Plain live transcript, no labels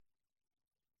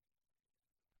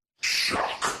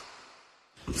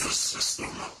The system.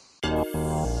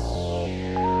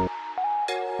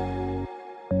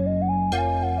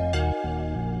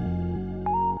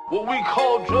 What we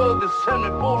call drug is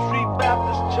 74th Street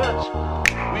Baptist Church.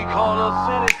 We call us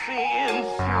Tennessee.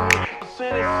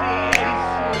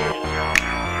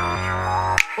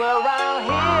 Well, around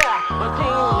here,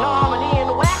 between Normandy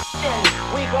and Weston,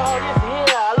 we call this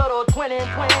here a little twin.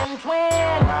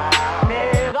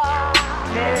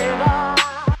 Nigga.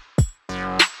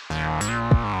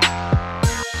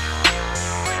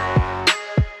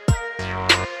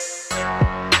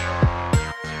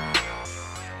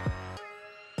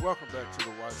 Welcome back to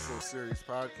the Why So Serious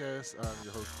podcast. I'm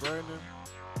your host, Brandon.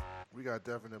 We got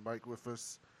Devin and Mike with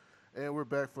us, and we're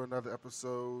back for another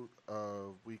episode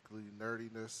of Weekly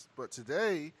Nerdiness. But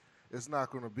today, it's not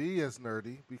going to be as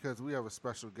nerdy because we have a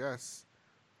special guest,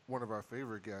 one of our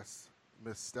favorite guests,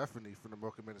 Miss Stephanie from the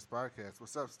Mocha Minutes podcast.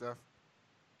 What's up, Steph?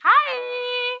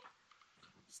 Hi!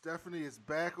 Stephanie is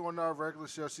back on our regular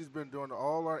show. She's been doing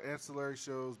all our ancillary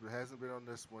shows, but hasn't been on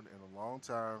this one in a long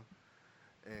time.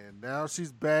 And now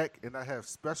she's back, and I have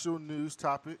special news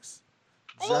topics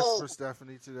just for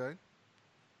Stephanie today.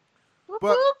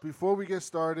 But before we get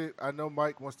started, I know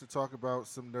Mike wants to talk about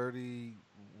some nerdy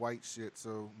white shit.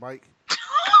 So, Mike,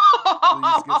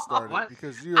 please get started. What?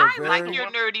 Because you are I like your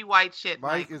nerdy white shit,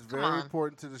 Mike. Mike is very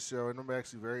important to the show, and I'm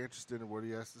actually very interested in what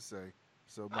he has to say.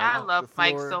 So, Mike, I love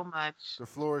Mike so much. The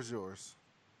floor is yours.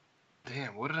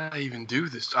 Damn, what did I even do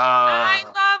this? I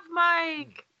love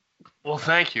Mike. Well,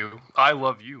 thank you. I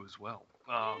love you as well.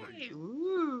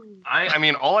 Ooh. I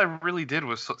mean, all I really did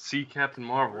was see Captain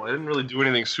Marvel. I didn't really do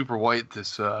anything super white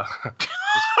this. I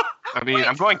mean,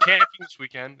 I'm going camping this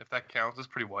weekend, if that counts. It's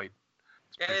pretty white.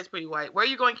 That is pretty white. Where are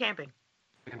you going camping?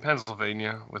 In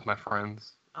Pennsylvania with my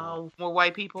friends. Oh, more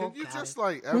white people? Can you Got just, it.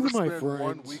 like, ever spend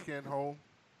one weekend home?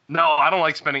 No, I don't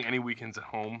like spending any weekends at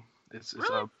home. It's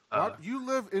Really? You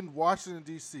live in Washington,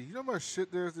 D.C. You know how much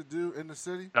shit there is to do in the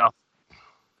city? No,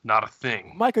 not a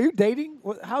thing. Mike, are you dating?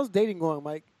 How's dating going,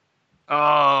 Mike?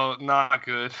 Oh, not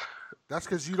good. That's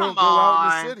because you Come don't go out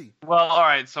in on. the city. Well, all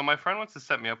right. So my friend wants to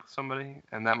set me up with somebody,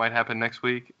 and that might happen next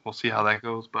week. We'll see how that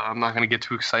goes, but I'm not going to get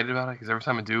too excited about it because every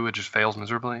time I do, it just fails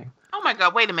miserably. Oh, my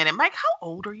God. Wait a minute. Mike, how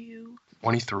old are you?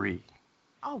 23.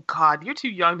 Oh, God. You're too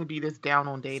young to be this down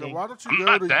on dating. So why don't you I'm go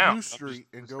not to down. U I'm Street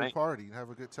and just go saying. party and have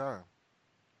a good time?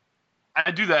 I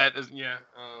do that.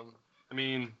 I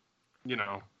mean, you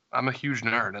know, I'm a huge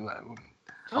nerd, and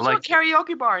Go to a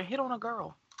karaoke bar and hit on a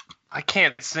girl. I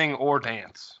can't sing or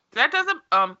dance. That doesn't,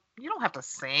 you don't have to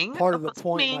sing. Part of the That's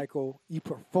point, me. Michael. You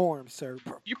perform, sir.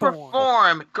 You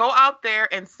perform. Go out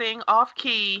there and sing off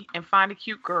key and find a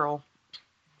cute girl.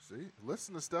 See?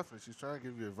 Listen to Stephanie. She's trying to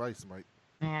give you advice, Mike.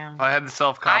 Yeah. If I had the I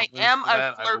self-confidence am for a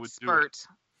that, I flirt would do it. spurt.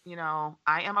 You know,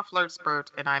 I am a flirt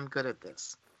spurt, and I'm good at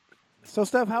this. So,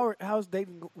 Steph, how's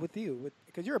dating with you?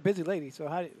 Because you're a busy lady. So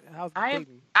how's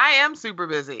dating? I am super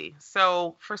busy.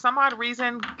 So for some odd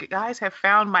reason, guys have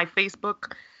found my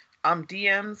Facebook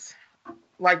DMs.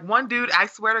 Like one dude, I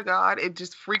swear to God, it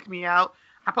just freaked me out.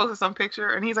 I posted some picture,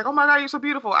 and he's like, "Oh my God, you're so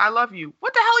beautiful. I love you."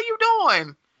 What the hell are you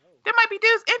doing? There might be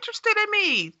dudes interested in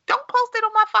me. Don't post it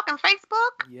on my fucking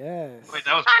Facebook. Yes. Wait,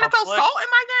 that was Trying to throw public? salt in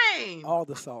my game. All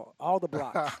the salt, all the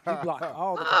blocks. You block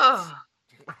all the blocks.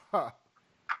 Ugh.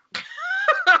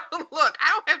 Look,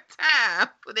 I don't have time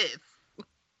for this.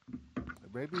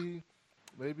 Maybe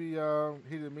he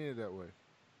didn't mean it that way.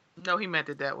 No, he meant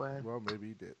it that way. Well, maybe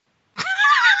he did.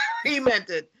 He meant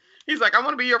it. He's like, I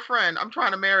want to be your friend. I'm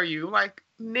trying to marry you. I'm like,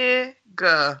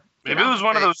 nigga. Maybe it was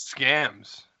one of those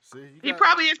scams. See, He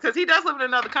probably is because he does live in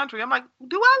another country. I'm like,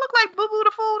 do I look like Boo Boo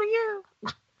the Fool to you?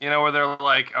 You know, where they're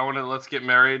like, let's get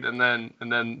married, and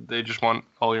then they just want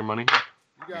all your money.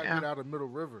 You gotta get out of Middle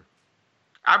River.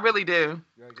 I really do. You gotta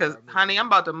get Because, out of Middle honey, River. I'm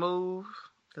about to move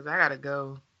because I got to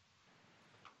go.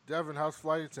 Devin, how's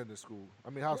flight attendant school?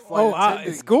 How's flight attending?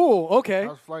 It's school. Okay.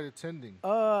 How's flight attending?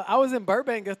 I was in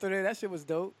Burbank yesterday. That shit was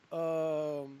dope.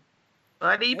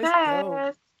 Buddy It's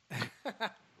pass.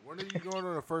 When are you going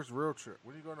on the first real trip?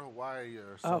 When are you going to Hawaii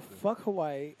or something? Fuck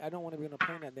Hawaii. I don't want to be on a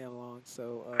plane that damn long.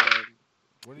 So,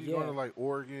 When are you going to, like,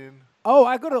 Oregon?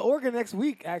 I go to Oregon next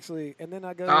week actually, and then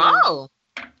I go. Oh.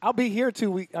 I'll be here 2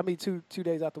 weeks. I mean, two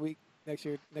days out the week next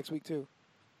week too.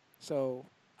 So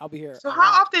I'll be here. So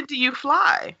how often do you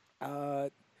fly? For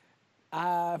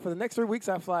the next 3 weeks,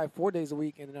 I fly 4 days a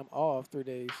week, and then I'm off 3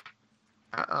 days.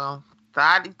 Uh-oh.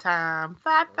 Thotty time.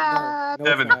 Thot. No,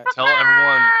 Devin, it's not.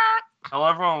 tell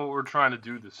everyone what we're trying to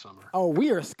do this summer. Oh,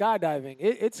 we are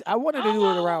skydiving. I wanted to do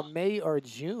it around May or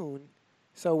June,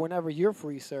 so whenever you're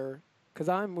free, sir. Because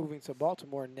I'm moving to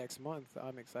Baltimore next month.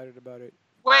 I'm excited about it.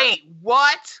 Wait,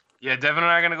 what? Yeah, Devin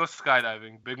and I are gonna go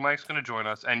skydiving. Big Mike's gonna join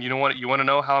us, and you know what? You want to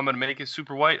know how I'm gonna make it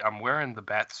super white? I'm wearing the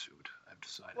bat suit. I've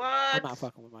decided. I'm What? not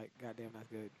fucking with Mike. Goddamn, that's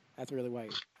good. That's really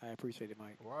white. I appreciate it,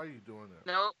 Mike. Why are you doing that?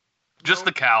 Nope. Just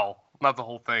the Nope. cowl, not the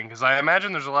whole thing, because I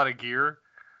imagine there's a lot of gear.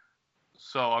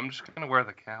 So I'm just gonna wear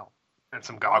the cowl and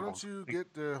some Why goggles. don't you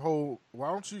get the whole? Why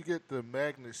don't you get the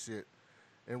magnet shit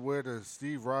and wear the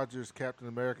Steve Rogers Captain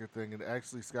America thing and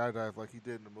actually skydive like he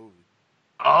did in the movie?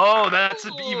 Oh, that's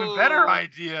an even better Ooh.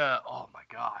 idea. Oh my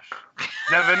gosh,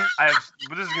 Devin,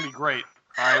 this is gonna be great.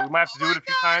 All right, we might have to do it a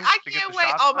few times I to get can't the wait.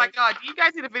 shots Oh my right. god, do you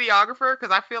guys need a videographer?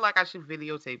 Because I feel like I should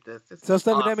videotape this. This So, is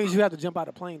Stephanie, awesome. that means you have to jump out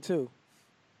the plane too.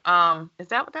 Is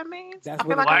that what that means? That's I feel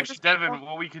what it like Well, I means. actually, just Devin,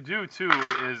 what we could do too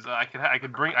is I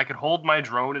could hold my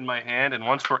drone in my hand, and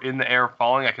once we're in the air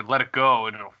falling, I could let it go,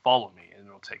 and it'll follow me, and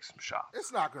it'll take some shots.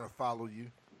 It's not gonna follow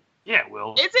you. Yeah, it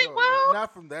will. Is it No, well?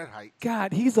 not from that height.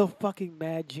 God, he's a fucking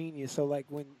mad genius. So like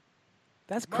when,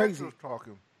 that's Mike crazy. was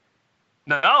talking.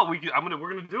 No, we're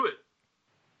gonna do it.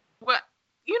 What?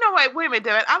 You know what? Wait a minute,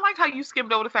 Devin. I like how you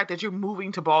skimmed over the fact that you're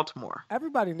moving to Baltimore.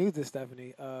 Everybody knew this,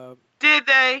 Stephanie. Did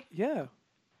they? Yeah,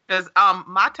 Because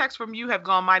my texts from you have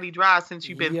gone mighty dry since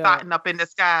you've been Yeah. thotting up in the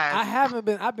skies. I haven't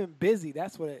been. I've been busy.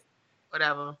 That's what it.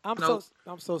 Whatever. I'm Nope.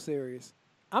 so serious.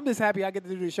 I'm just happy I get to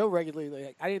do the show regularly.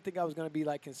 Like, I didn't think I was gonna be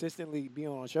like consistently being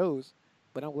on shows,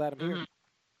 but I'm glad I'm here. Mhm. Okay.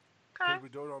 Because we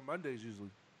do it on Mondays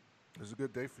usually. It's a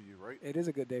good day for you, right? It is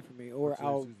a good day for me. Or What's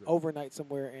I'll today's Tuesday? overnight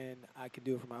somewhere and I can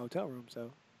do it from my hotel room.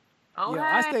 So Okay.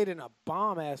 yeah, I stayed in a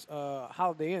bomb ass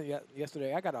Holiday Inn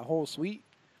yesterday. I got a whole suite,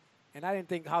 and I didn't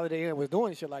think Holiday Inn was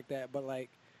doing shit like that. But like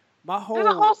my There's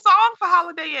a whole song for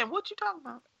Holiday Inn. What you talking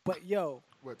about? but yo,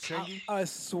 What, Chingy? a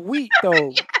suite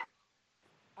though.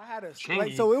 I had a like,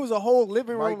 Chingy? so it was a whole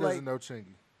living Mike room, doesn't like know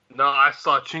Chingy. No, I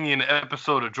saw Chingy in an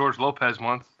episode of George Lopez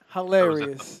once.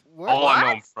 hilarious. What? All I know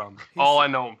What? him from. He All said- I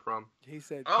know him from. He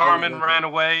said Oh. Carmen George ran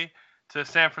Lopez. away to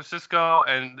San Francisco,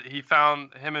 and he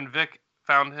found him and Vic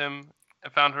found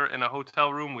her in a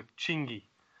hotel room with Chingy.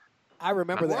 I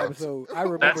remember the What? episode. I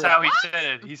remember. That's how he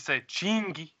said it. He said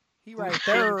Chingy. he right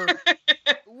there.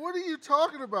 What are you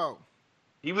talking about?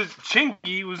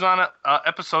 Chingy was on a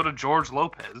episode of George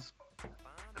Lopez.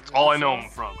 That's all I know him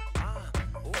from.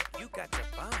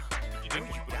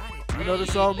 You know the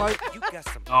song, Mike?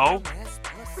 No.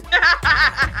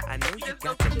 I know you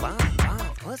got the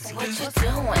bomb pussy. What you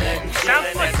doing?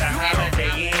 Sounds like It's a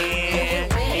holiday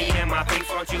inn. Me and my peeps,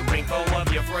 won't you bring 4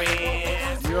 of your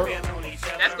friends?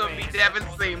 That's gonna be Devin's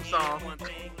theme song.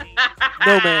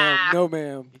 No ma'am, no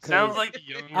ma'am. It sounds 'cause like the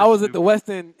younger I was at the Snoop. West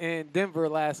End in Denver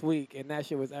last week, and that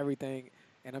shit was everything.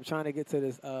 And I'm trying to get to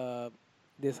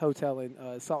this hotel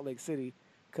in Salt Lake City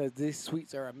because these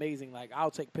suites are amazing. Like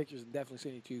I'll take pictures and definitely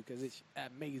send it to you because it's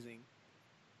amazing.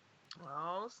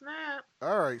 Oh snap!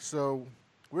 All right, so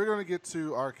we're going to get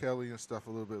to R. Kelly and stuff a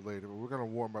little bit later, but we're going to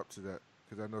warm up to that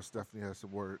because I know Stephanie has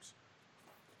some words.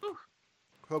 Whew.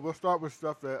 So we'll start with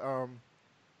stuff that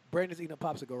Brandon's eating a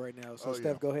popsicle right now, so Oh, Steph,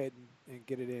 yeah. go ahead and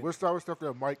get it in. we'll start with stuff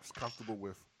that Mike's comfortable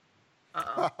with.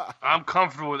 I'm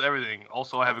comfortable with everything.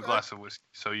 Also, I have a Okay. glass of whiskey,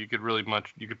 so you could pretty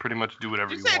much do whatever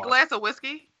Did you you say a want. glass of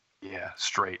whiskey? Yeah,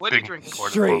 straight. What are you Big drinking? Mike poured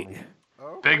it for Straight. me.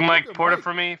 Oh, Big look Mike at poured it Mike.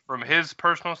 for me from his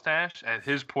personal stash at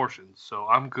his portions, so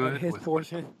I'm good. And his with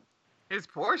portion. His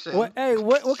portion. What? Hey,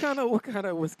 what kind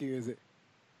of whiskey is it?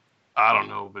 I don't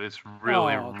know, but it's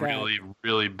really, Oh, God. really,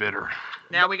 really bitter.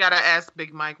 Now we gotta ask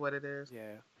Big Mike what it is.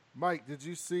 Yeah. Mike, did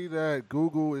you see that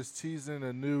Google is teasing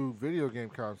a new video game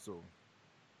console?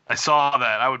 I saw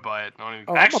that. I would buy it. Don't even...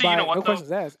 Oh, Actually, I'm you gonna know buy it. what? No though?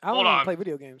 questions asked. I don't Hold want to on. play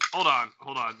video games. Hold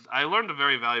on. I learned a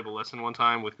very valuable lesson one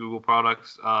time with Google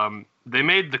products. They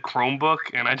made the Chromebook,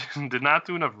 and I just did not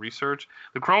do enough research.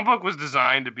 The Chromebook was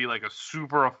designed to be like a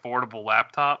super affordable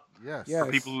laptop Yes. Yes.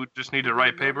 for people who just need to You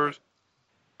write didn't know papers.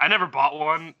 I never bought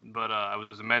one, but I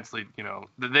was immensely,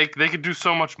 they could do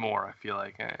so much more. I feel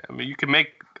like, I mean, you can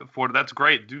make afford. That's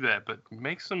great, do that, but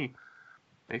make some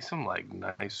like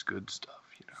nice, good stuff.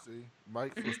 See,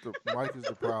 Mike is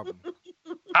the problem.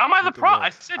 How am I the With the pro? word. I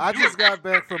said I do just it. got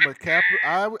back from a cap.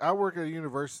 I work at a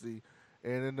university,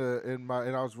 and and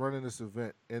I was running this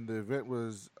event, and the event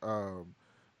was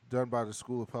done by the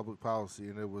School of Public Policy,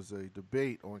 and it was a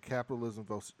debate on capitalism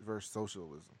versus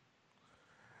socialism.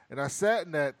 And I sat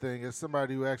in that thing as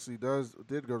somebody who actually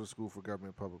did go to school for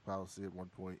government public policy at one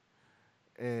point,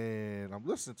 and I'm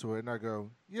listening to it, and I go,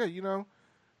 yeah,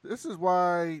 this is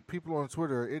why people on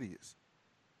Twitter are idiots.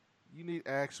 You need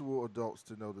actual adults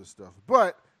to know this stuff.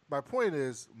 But my point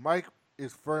is, Mike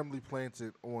is firmly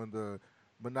planted on the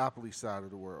Monopoly side of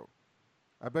the world.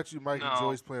 I bet you Mike No.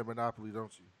 enjoys playing Monopoly,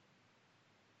 don't you?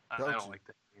 I Don't don't you? like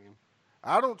that game.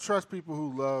 I don't trust people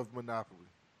who love Monopoly.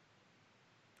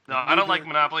 No, I don't like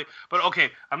Monopoly. But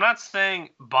okay, I'm not saying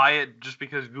buy it just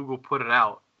because Google put it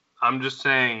out. I'm just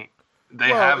saying they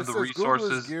have the resources.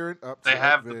 Google is gearing up they to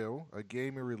have unveil a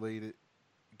gaming related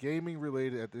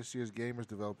at this year's Gamers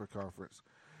Developer Conference,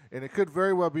 and it could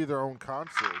very well be their own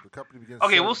console. The company begins.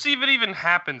 Okay, we'll see if it even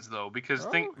happens though, because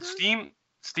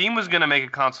Steam was gonna make a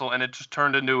console, and it just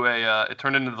turned into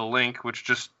the Link, which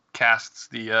just casts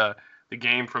the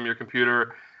game from your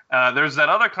computer. There's that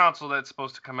other console that's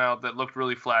supposed to come out that looked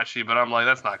really flashy, but I'm like,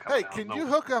 that's not coming out. Hey, can you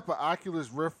hook up an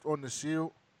Oculus Rift on the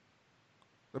Shield?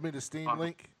 The Steam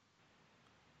Link.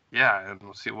 Yeah, and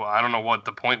we'll see. Well, I don't know what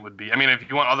the point would be. I mean, if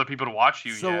you want other people to watch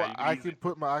you, so yeah, I can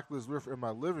put my Oculus Rift in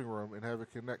my living room and have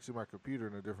it connect to my computer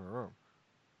in a different room.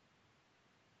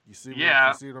 You see?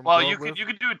 Yeah. Well, you could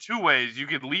do it two ways. You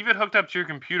could leave it hooked up to your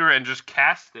computer and just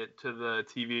cast it to the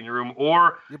TV in your room,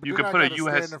 or you could put a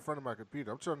USB. Stand in front of my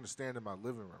computer. I'm trying to stand in my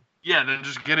living room. Yeah, then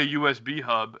just get a USB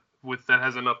hub that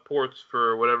has enough ports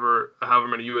for however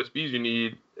many USBs you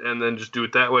need, and then just do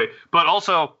it that way. But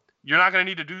also, you're not going to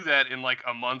need to do that in like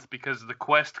a month because the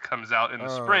Quest comes out in the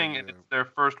spring, and it's their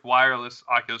first wireless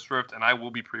Oculus Rift, and I will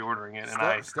be pre-ordering it.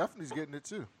 Stephanie's getting it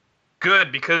too.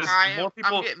 Good, because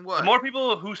the more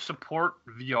people who support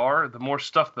VR, the more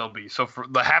stuff there'll be. So for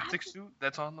the haptic suit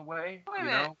that's on the way, Wait a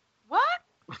minute. What?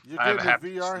 You're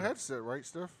getting a VR headset, right,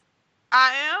 Steph?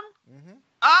 I am.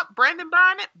 Mm-hmm. Brandon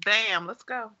buying it. Bam, let's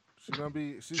go. She's gonna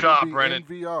be in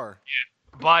VR.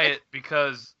 Yeah, buy it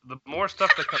because the more stuff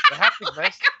the haptic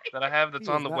vest that I have that's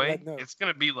on the way, it's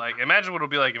gonna be like. Imagine what it'll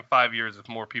be like in 5 years if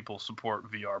more people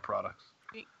support VR products.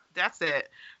 That's it.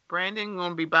 Brandon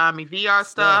gonna be buying me VR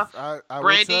stuff.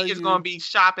 Brandy is gonna be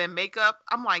shopping makeup.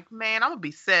 I'm like, man, I'm gonna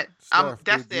be set.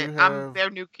 That's it. I'm their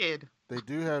new kid. They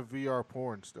do have VR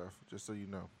porn stuff, just so you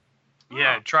know.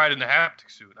 Yeah, try it in the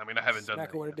haptic suit. I mean, I haven't done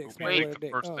that. Wait, the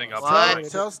first thing up.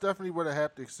 Tell Stephanie what a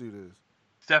haptic suit is.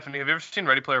 Stephanie, have you ever seen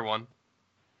Ready Player One?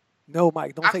 No,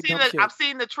 Mike, don't say dumb shit. I've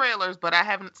seen the trailers, but I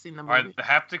haven't seen the movie. All right, the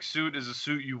haptic suit is a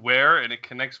suit you wear, and it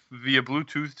connects via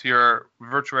Bluetooth to your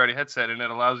virtual reality headset, and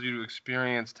it allows you to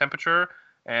experience temperature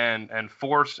and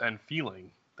force and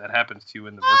feeling that happens to you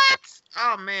in the virtual.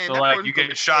 Oh, man. So, like, you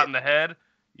get shot in the head,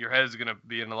 your head's going to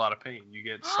be in a lot of pain. You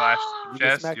get slashed in the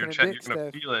chest, you're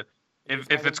going to feel it.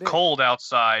 If it's cold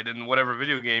outside in whatever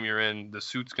video game you're in, the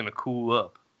suit's going to cool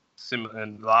up.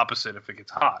 And the opposite if it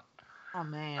gets hot. Oh,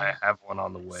 man. I have one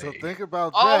on the way. So think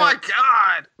about that. Oh, my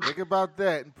God. Think about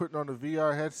that and putting on a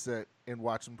VR headset and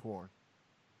watching porn.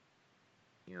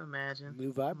 Can you imagine?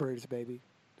 New vibrators, baby.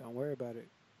 Don't worry about it.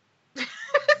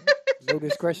 No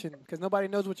discretion, because nobody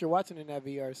knows what you're watching in that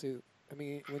VR suit. I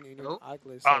mean, when you're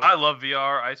Oculus. I love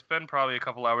VR. I spend probably a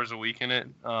couple hours a week in it.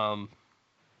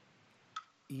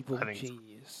 Evil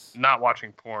genius. Not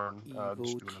watching porn. Evil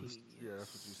genius. Yeah,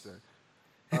 that's what you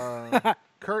said.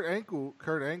 Kurt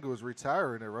Angle is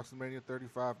retiring at WrestleMania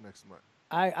 35 next month.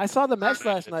 I saw the match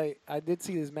last night. I did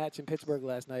see this match in Pittsburgh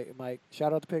last night. Mike,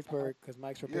 shout out to Pittsburgh because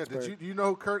Mike's from Pittsburgh. Do you know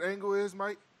who Kurt Angle is,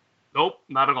 Mike? Nope,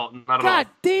 not at all. God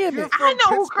damn it! I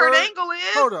know who Kurt Angle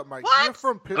is. Hold up, Mike. What? You're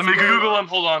from Pittsburgh. Let me Google him.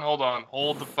 Hold on.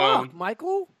 Hold the phone. Fuck,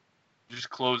 Michael? Just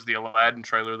close the Aladdin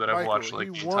trailer that I've watched like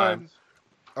 8 times.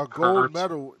 A gold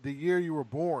medal the year you were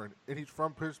born, and he's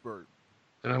from Pittsburgh.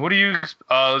 What do you?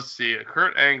 Let's see.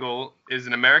 Kurt Angle is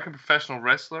an American professional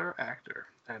wrestler, actor,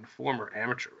 and former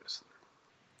amateur wrestler.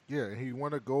 Yeah, he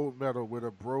won a gold medal with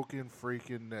a broken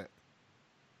freaking neck.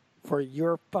 For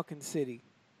your fucking city.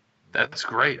 That's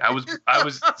great. I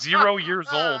was 0 years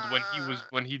old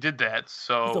when he did that.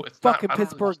 So he's a fucking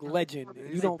Pittsburgh legend.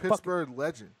 He's a Pittsburgh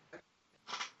legend.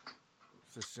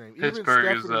 It's a shame. Pittsburgh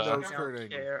Even is. Stephanie knows Kurt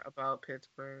Angle. Care about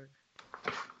Pittsburgh.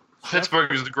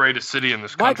 Pittsburgh is the greatest city in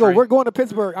this country. Michael, we're going to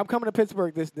Pittsburgh. I'm coming to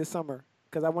Pittsburgh this summer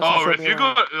because I want you to show if me you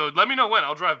around. go, let me know when.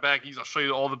 I'll drive back east. I'll show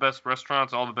you all the best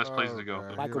restaurants and all the best places to go.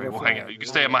 Michael, we'll hang out. You can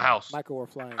stay at my house. Michael, we're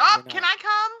flying. Oh, can I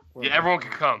come? Yeah, everyone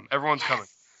can come. Everyone's coming.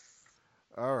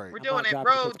 All right. We're doing it.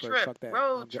 Road trip.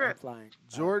 Road trip. Flying.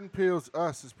 Jordan Peele's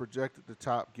Us is projected to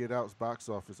top Get Out's box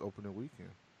office opening weekend.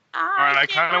 All right, I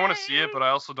kind of want to see it, but I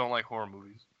also don't like horror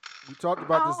movies. We talked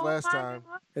about this last time.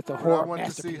 It's a horror I wanted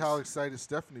to see masterpiece. how excited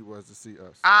Stephanie was to see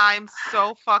Us. I'm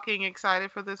so fucking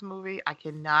excited for this movie. I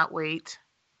cannot wait.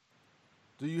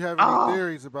 Do you have any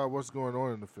theories about what's going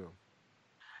on in the film?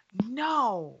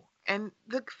 No. And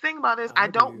the thing about it is, I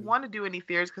don't want to do any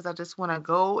theories because I just want to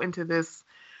go into this,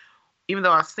 even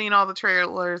though I've seen all the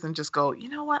trailers, and just go, you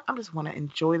know what? I just want to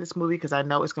enjoy this movie because I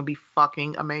know it's going to be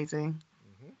fucking amazing.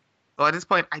 Mm-hmm. So at this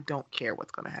point, I don't care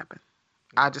what's going to happen.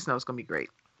 I just know it's going to be great.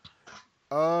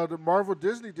 The Marvel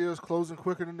Disney deal is closing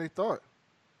quicker than they thought.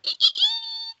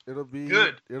 It'll be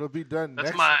good. It'll be done That's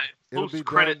next. my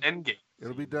post-credit endgame.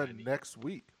 It'll be done next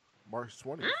week. March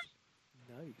 20th.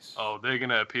 Nice. Oh, they're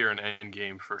gonna appear in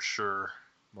Endgame for sure.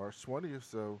 March 20th.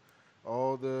 So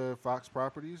all the Fox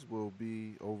properties will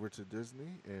be over to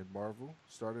Disney and Marvel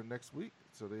starting next week.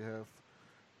 So they have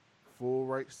full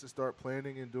rights to start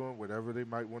planning and doing whatever they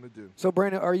might want to do. So,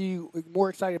 Brandon, are you more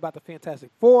excited about the Fantastic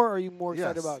Four, or are you more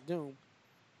excited Yes. about Doom?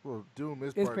 Well, Doom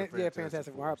is It's part of the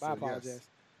Fantastic Four. I so apologize. yes.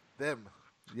 Them.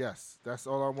 Yes, that's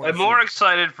all I want I'm to more see.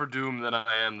 excited for Doom than I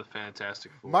am the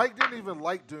Fantastic Four. Mike didn't even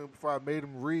like Doom before I made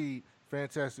him read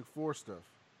Fantastic Four stuff.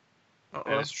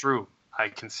 And it's true. I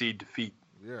concede defeat.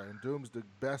 Yeah, and Doom's the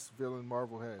best villain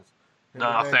Marvel has. Him No,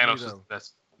 and Thanos is Magneto. the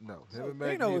best. No, him So and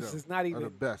Magneto Thanos is not are even. the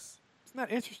best. It's not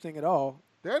interesting at all.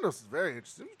 Thanos is very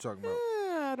interesting. What are you talking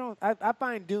about? I don't. I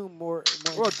find Doom more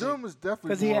Well, Doom is definitely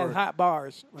because he more. has hot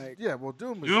bars. Like Yeah, well,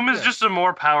 Doom is. Doom is yeah. just a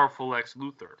more powerful Lex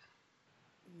Luthor.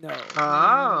 no.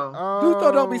 Oh.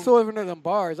 Luthor don't be Um, serving them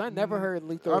bars. I never heard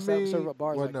Luthor I mean, serve up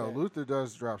bars well, like no, that. Luther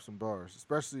does drop some bars,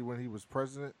 especially when he was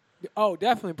president. Oh,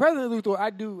 definitely, President Luthor. I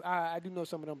do know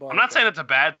some of them bars. I'm not saying it's a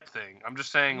bad thing. I'm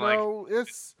just saying No, it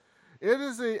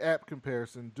is a apt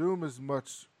comparison. Doom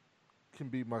can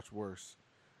be much worse.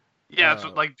 yeah, it's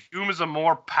like Doom is a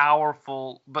more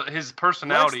powerful, but his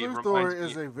personality Lex reminds Luthor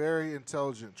is me. a very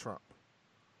intelligent Trump.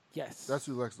 Yes. That's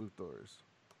who Lex Luthor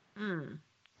is.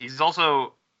 He's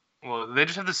also, well, they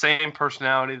just have the same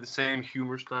personality, the same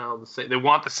humor style, they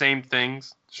want the same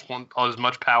things, just want as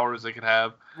much power as they could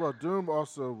have. Well, Doom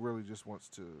also really just wants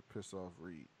to piss off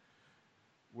Reed.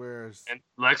 Whereas And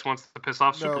Lex wants to piss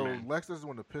off no, Superman. Lex doesn't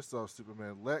want to piss off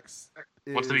Superman. Lex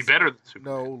Wants to be is- better than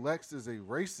Superman. No, Lex is a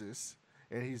racist,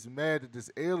 and he's mad that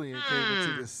this alien came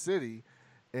into this city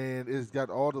and has got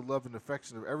all the love and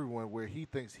affection of everyone, where he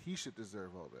thinks he should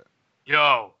deserve all that.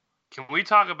 Yo, can we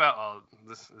talk about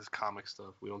this comic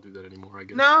stuff? We don't do that anymore, I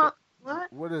guess. No.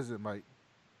 What? What is it, Mike?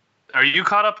 Are you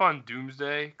caught up on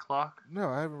Doomsday Clock? No,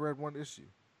 I haven't read one issue.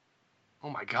 Oh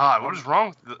my God, what is wrong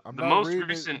with I'm the not most reading it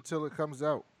recent? until it comes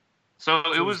out. So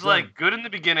it till was it's like done. good in the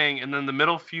beginning, and then the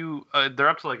middle few, they're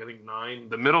up to like I think 9.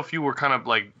 The middle few were kind of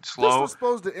like This slow. was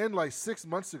supposed to end like 6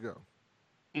 months ago.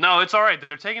 No, it's all right.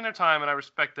 They're taking their time, and I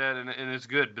respect that, and it's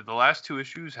good. But the last 2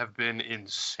 issues have been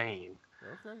insane.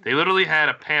 Okay. They literally had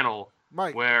a panel.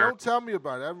 Mike, where- don't tell me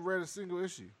about it. I haven't read a single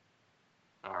issue.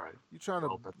 All right, You trying to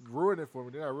Well, that's- ruin it for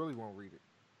me? Then I really won't read it.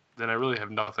 then I really have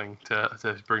nothing to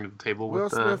bring to the table Will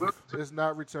with Smith is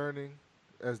not returning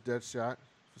as Deadshot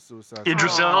for Suicide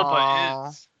Idris Squad. Elba Aw.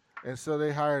 is. And so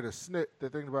they hired a snitch. They're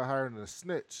thinking about hiring a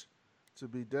snitch to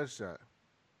be Deadshot.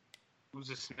 Who's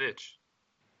a snitch?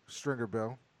 Stringer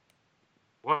Bell.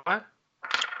 What?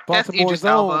 Baltimore's Idris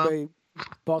own, Elba. babe.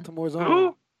 Baltimore's own.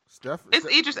 Who? Steph. It's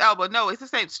Idris Elba. No, it's the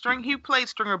same. He played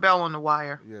Stringer Bell on The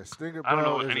Wire. Yeah, Stinger I don't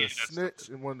know Bell what any is of a that stuff snitch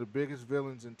and one of the biggest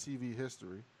villains in TV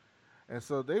history. And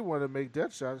so they want to make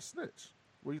Deadshot a snitch.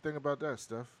 What do you think about that,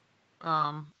 Steph?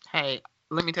 Hey,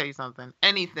 let me tell you something.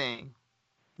 Anything.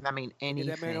 I mean, Get anything.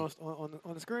 that man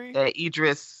on the screen. That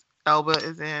Idris Elba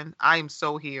is in. I am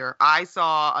so here. I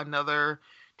saw another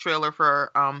trailer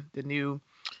for the new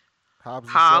Hobbs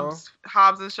and Shaw?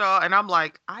 Hobbs and Shaw, and I'm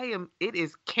like, it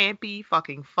is campy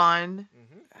fucking fun,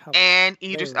 Mm-hmm. and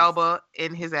Idris Hilarious. Elba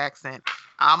in his accent.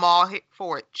 I'm all hit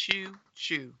for it. Chew,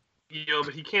 chew. Yo,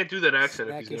 but he can't do that accent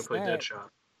if Snack he's gonna is play snack.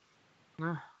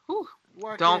 Deadshot. Whew.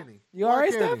 Why Don't- can't he? You Why all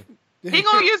right, can't Steph? He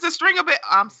gonna use the string a bit.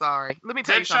 I'm sorry. Let me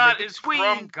tell you Deadshot something. is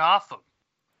from Gotham.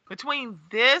 Between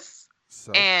this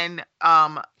So, and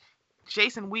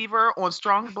Jason Weaver on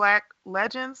Strong Black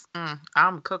Legends,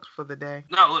 I'm cooked for the day.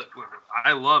 No, look,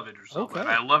 I love Idris Elba. Okay. And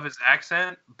I love his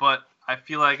accent, but I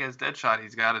feel like as Deadshot,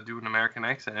 he's got to do an American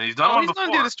accent, and he's done Oh, one he's before.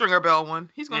 gonna do the Stringer Bell one.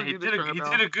 He's Yeah, gonna he do the did Stringer he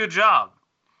Bell. did a good job.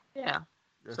 Yeah.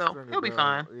 that so, Stringer he'll be Bell-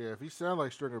 fine. Yeah, if he sounds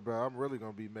like Stringer Bell, I'm really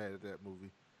going to be mad at that movie.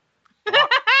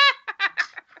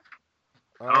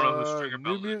 I don't know who Stringer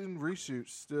Bell New is. Mutant reshoots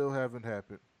still haven't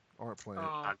happened. Aren't planned.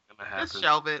 Not gonna Just happen.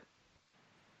 shelve it.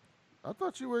 I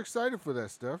thought you were excited for that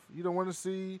stuff. You don't want to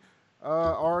see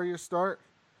Arya Stark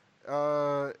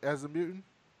as a mutant?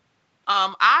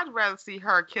 I'd rather see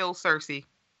her kill Cersei.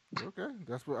 Okay,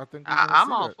 that's what I think. we're gonna I'm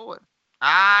see all that. for it.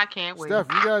 I can't wait. Steph,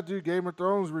 you gotta do Game of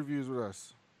Thrones reviews with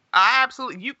us. I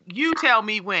absolutely. You tell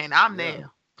me when. I'm Yeah. there.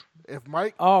 If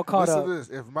Mike, All caught listen up. to this.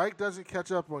 If Mike doesn't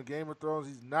catch up on Game of Thrones,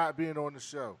 he's not being on the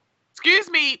show. Excuse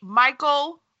me,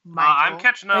 Michael. I'm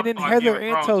catching up. And then on Heather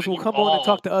Game of Thrones, Antos and will you come on all- and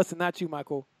talk to us and not you,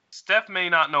 Michael. Steph may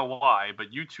not know why,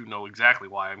 but you two know exactly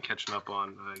why I'm catching up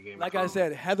on Game Like of I Thrones.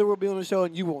 said, Heather will be on the show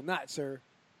and you will not, sir.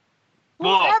 Who's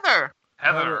Whoa. Heather?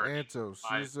 Heather Heather. Antos.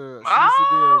 She I- used to be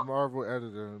Oh! a Marvel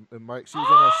editor, and Mike. She was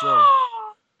on our show.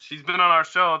 She's been on our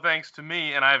show thanks to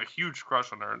me, and I have a huge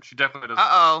crush on her, and she definitely doesn't.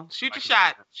 Uh-oh. Shoot I your can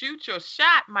shot. do that. Shoot your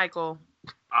shot, Michael.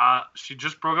 She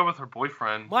just broke up with her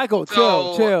boyfriend. Michael,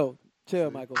 So-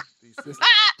 chill, Michael. This-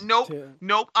 Nope. chill.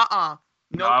 Nope.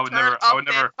 No, I would turn never- up I would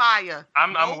that never- fire.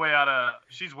 I'm Nope. way out of.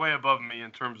 She's way above me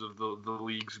in terms of the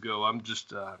leagues go. I'm just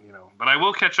but I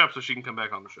will catch up so she can come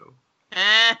back on the show.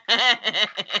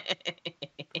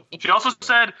 She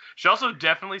also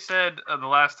definitely said the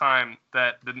last time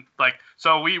that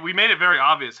so we made it very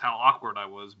obvious how awkward I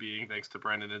was being thanks to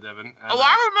Brandon and Devin. And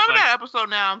I remember that episode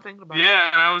now. I'm thinking about it.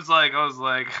 Yeah, and I was like,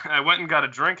 I went and got a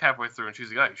drink halfway through, and she's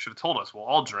like, oh, you should have told us. We'll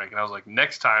all drink. And I was like,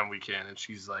 next time we can. And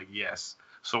she's like, yes.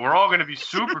 So we're all going to be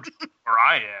super drunk, or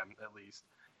I am, at least.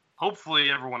 Hopefully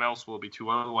everyone else will be too.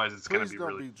 Otherwise, it's going to Please be don't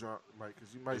really... be drunk, Mike,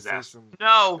 because you might say disaster. some.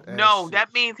 No, ass shit.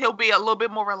 that means he'll be a little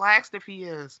bit more relaxed if he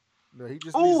is. No, he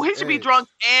just. Ooh, needs he an should be edge. drunk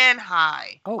and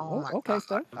high. Oh, my okay, God.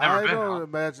 Steph. Never I been don't high.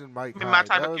 imagine Mike Be high. my type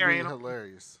That of would be carrying.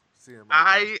 hilarious. Seeing Mike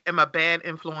I am a bad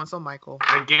influence on Michael.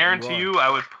 I guarantee You you, I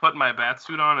would put my bat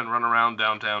suit on and run around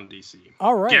downtown DC.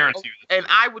 All right. Guarantee you. And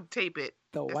I would tape it.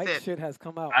 The That's white it. shit has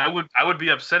come out. I would be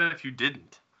upset if you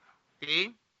didn't.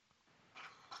 See?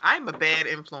 I'm a bad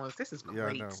influence. This is Yeah, I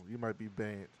great. know. You might be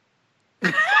banned.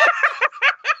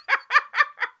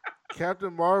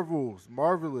 Captain Marvelous.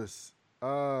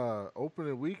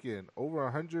 Opening weekend, over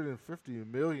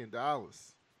 $150 million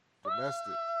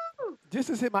domestic. Just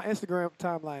to hit my Instagram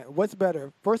timeline. What's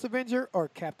better, First Avenger or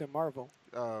Captain Marvel?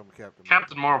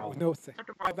 Captain Marvel. No, sir.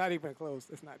 It's not even close.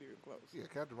 It's not even close. Yeah,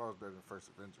 Captain Marvel's better than First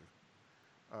Avenger.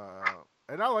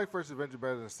 And I like First Avenger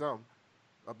better than some.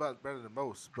 Better than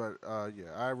most. But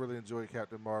yeah, I really enjoyed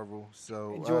Captain Marvel.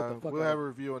 So Enjoyed the fuck we'll out have of a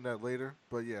review on that later.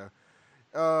 But yeah.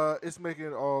 It's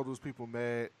making all those people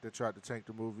mad that tried to tank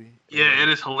the movie. Yeah, it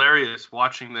is hilarious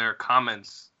watching their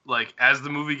comments. Like, as the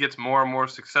movie gets more and more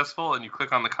successful and you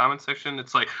click on the comment section,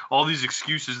 it's like all these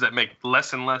excuses that make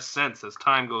less and less sense as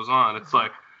time goes on. It's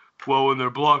like, well, when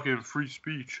they're blocking free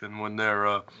speech and when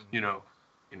they're,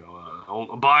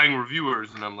 buying reviewers.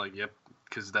 And I'm like, yep,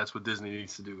 because that's what Disney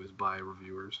needs to do is buy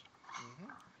reviewers. Mm-hmm.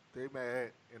 They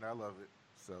mad, and I love it.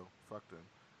 So, fuck them.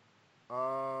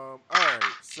 All right.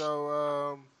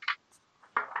 So,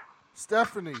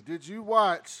 Stephanie, did you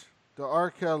watch the R.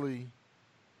 Kelly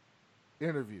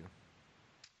interview?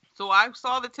 So I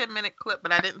saw the 10-minute clip,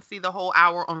 but I didn't see the whole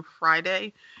hour on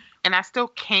Friday. And I still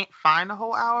can't find the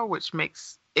whole hour, which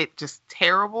makes it just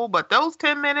terrible. But those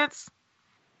 10 minutes,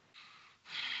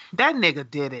 that nigga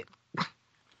did it.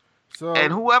 So,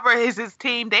 And whoever is his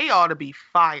team, they ought to be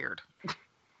fired.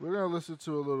 we're gonna listen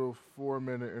to a little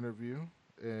 4-minute interview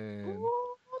and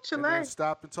Ooh, then chillax.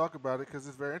 stop and talk about it because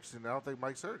it's very interesting. I don't think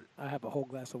Mike's heard it. I have a whole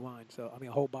glass of wine, a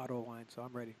whole bottle of wine, so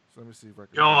I'm ready. So let me see if I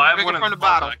can. Yo, I have Drink one it in from the the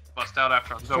bottle. bottle. I can bust out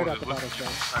after I'm Straight done out with the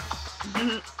it. bottle,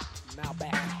 Listen. Now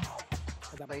back.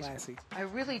 'Cause I'm classy. I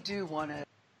really do want to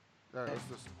All right, let's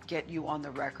listen. get you on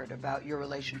the record about your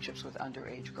relationships with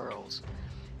underage girls.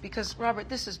 Because, Robert,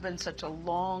 this has been such a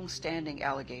long-standing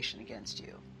allegation against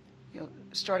you. You know,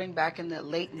 starting back in the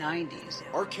late 90s.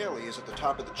 R. Kelly is at the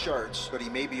top of the charts, but he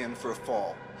may be in for a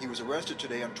fall. He was arrested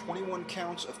today on 21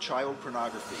 counts of child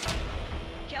pornography.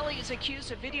 Kelly is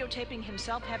accused of videotaping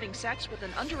himself having sex with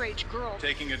an underage girl.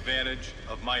 Taking advantage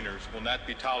of minors will not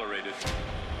be tolerated.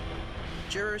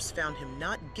 Jurors found him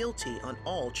not guilty on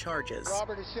all charges.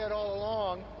 Robert has said all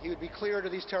along he would be cleared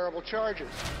of these terrible charges.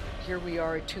 Here we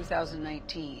are in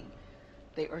 2019.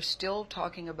 They are still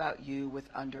talking about you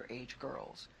with underage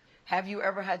girls. Have you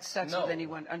ever had sex No. with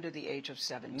anyone under the age of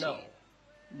 17? No.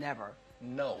 Never.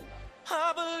 No.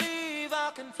 Why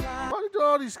are you doing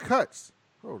all these cuts?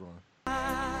 Hold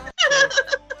on.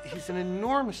 He's an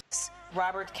enormous...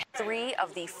 Robert, 3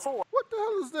 of the 4. What the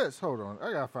hell is this? Hold on.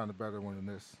 I gotta find a better one than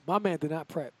this. My man did not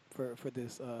prep for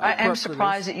this. I prep am for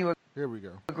surprised this. that you Here we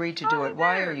go. agreed to do it.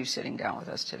 Why are you sitting down with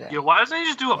us today? Yeah, why doesn't he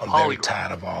just do a I'm very polygraph?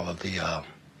 tired of all of the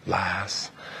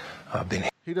lies. I've been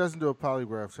He doesn't do a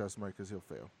polygraph test, Mike, because he'll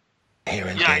fail.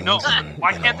 hearing Yeah, I things know. and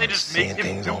Why can't they just seeing make him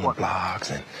things do on the one?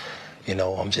 blogs, and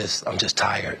I'm just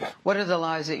tired. What are the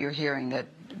lies that you're hearing that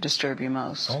disturb you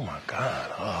most? Oh my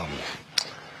God,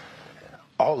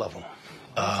 all of them.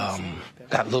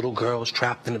 Got little girls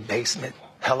trapped in the basement,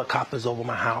 helicopters over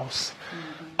my house,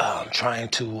 trying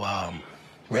to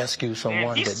rescue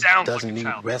someone he that sounds doesn't like a need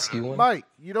child. rescuing. Mike,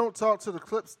 you don't talk to the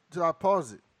clips till I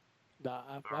pause it. Nah,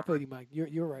 I feel you, Mike.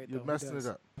 You're right. You're though. messing He it does.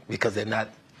 up. Because they're not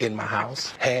in my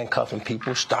house, handcuffing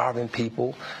people, starving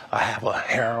people. I have a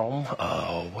harem,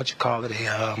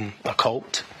 a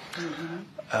cult.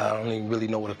 I don't even really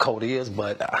know what a cult is,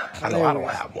 but I know I don't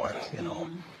have one,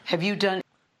 Have you done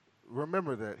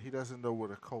Remember that he doesn't know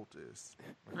what a cult is.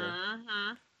 Okay?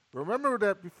 Mm-hmm. Remember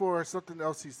that before something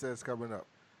else he says coming up.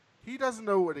 He doesn't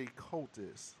know what a cult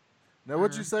is. Now,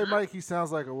 what'd you say, Mike? He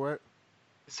sounds like a what?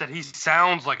 said he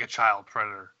sounds like a child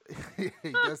predator. He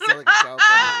does sound like a child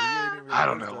predator. I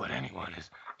don't know what anyone is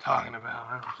talking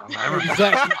about.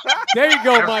 Exactly. There you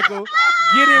go, Michael.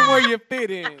 Get in where you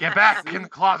fit in. Get back in the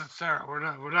closet, Sarah. We're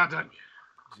not done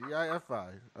yet. GIFI.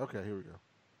 Okay, here we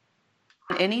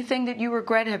go. Anything that you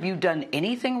regret? Have you done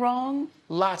anything wrong?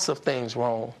 Lots of things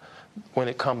wrong when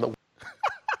it comes to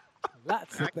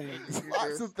Lots of things.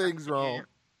 Lots of things wrong.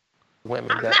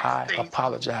 women that I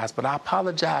apologize. But I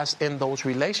apologized in those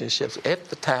relationships at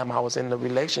the time I was in the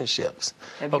relationships.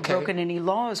 Have you broken any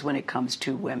laws when it comes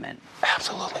to women?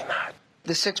 Absolutely not.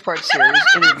 The 6-part series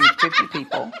interviewed 50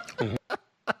 people.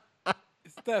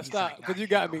 Stop, because you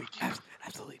got me.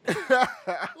 Absolutely not.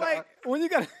 Like,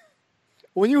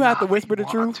 when you have to whisper the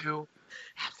truth.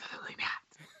 Absolutely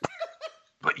not.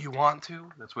 But you want to?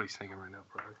 That's what he's thinking right now,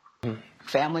 probably.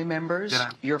 Family members,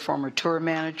 your former tour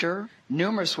manager,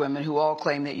 numerous women who all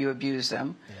claim that you abused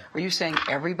them. Yeah. Are you saying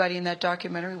everybody in that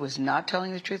documentary was not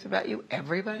telling the truth about you?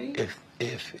 Everybody?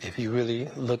 If you really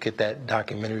look at that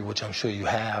documentary, which I'm sure you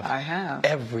have, I have.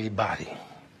 Everybody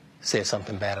said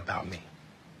something bad about me.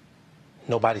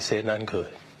 Nobody said nothing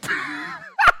good.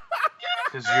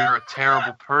 Because you're a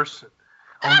terrible person.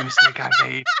 Only mistake I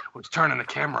made was turning the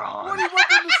camera on. What do you want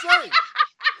them to say?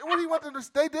 What do you want them to say?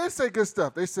 They did say good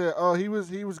stuff. They said, "Oh, he was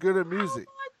good at music.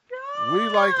 Oh, we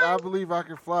liked I Believe I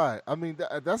Can Fly." I mean,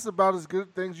 that's about as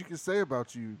good things you can say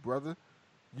about you, brother.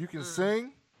 You can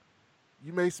sing.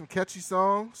 You made some catchy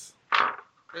songs.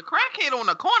 The crackhead on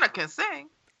the corner can sing.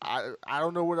 I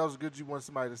don't know what else good you want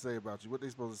somebody to say about you. What they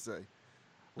supposed to say?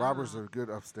 Robert's a good,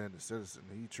 upstanding citizen.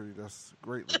 He treated us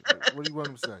greatly. What do you want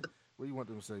him to say? What do you want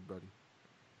them to say, buddy?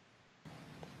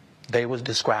 They was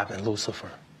describing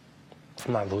Lucifer.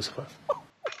 I'm not Lucifer.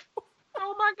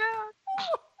 Oh my God!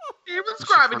 He was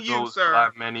describing Lucifer you, goes sir. by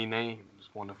many names,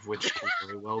 one of which can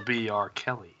very well be R.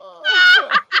 Kelly.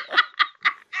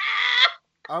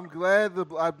 I'm glad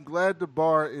the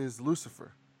bar is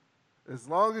Lucifer. As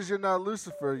long as you're not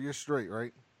Lucifer, you're straight,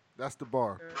 right? That's the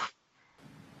bar.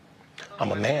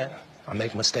 I'm a man. I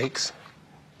make mistakes,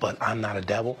 but I'm not a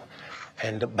devil,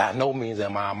 and by no means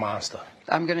am I a monster.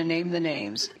 I'm going to name the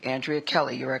names. Andrea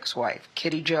Kelly, your ex-wife.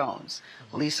 Kitty Jones.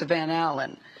 Lisa Van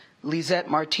Allen. Lisette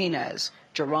Martinez.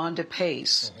 Geronda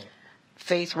Pace.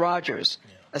 Faith Rogers.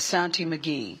 Asante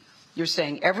McGee. You're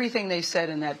saying everything they said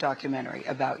in that documentary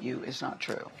about you is not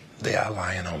true. They are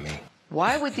lying on me.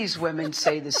 Why would these women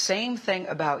say the same thing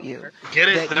about you? Get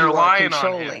it? That They're you are lying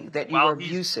controlling, on him that you while are he's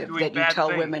abusive, doing that you bad tell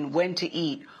things. women when to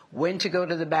eat, when to go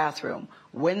to the bathroom,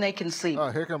 when they can sleep.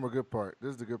 Oh, here come a good part. This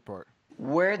is the good part.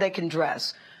 Where they can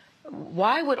dress.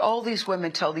 Why would all these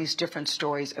women tell these different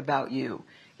stories about you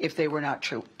if they were not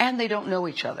true? And they don't know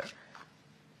each other.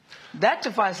 That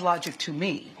defies logic to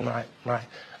me. Right.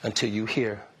 Until you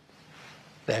hear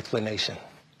the explanation.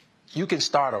 You can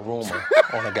start a rumor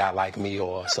on a guy like me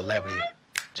or a celebrity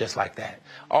just like that.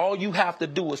 All you have to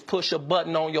do is push a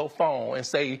button on your phone and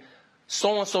say,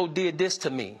 so-and-so did this to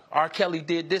me. R. Kelly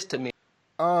did this to me.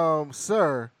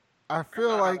 Sir, I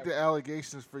feel like the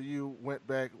allegations for you went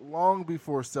back long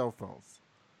before cell phones.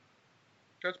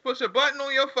 Just push a button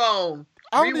on your phone.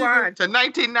 Rewind to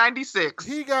 1996.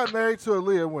 He got married to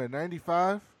Aaliyah when,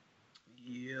 95?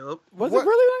 Yep. Was it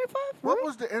really 95? What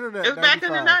was the internet? It was back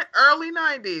in the early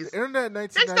 90s. The internet in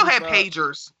 1995. They still had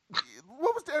pagers.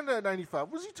 What was the internet in 95?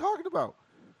 What was he talking about?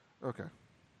 Okay.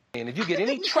 And if you get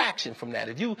any traction from that,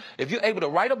 if you're able to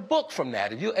write a book from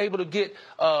that, if you're able to get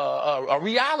a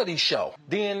reality show,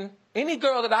 then any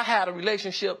girl that I had a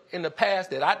relationship in the past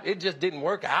that it just didn't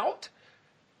work out,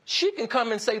 she can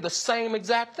come and say the same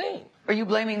exact thing. Are you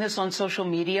blaming this on social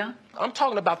media? I'm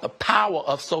talking about the power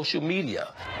of social media.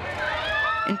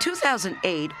 In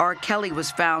 2008, R. Kelly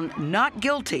was found not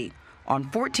guilty on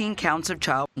 14 counts of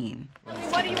child porn.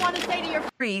 What do you want to say to your...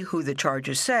 3 who the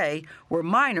charges say were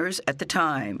minors at the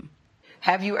time.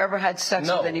 Have you ever had sex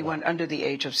with anyone under the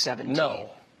age of 17?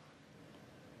 No.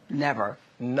 Never?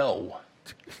 No.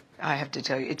 I have to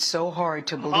tell you, it's so hard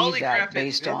to believe that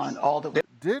based on all the...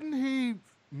 Didn't he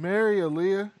marry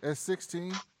Aaliyah at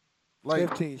 16?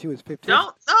 15. She was 15.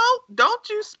 Don't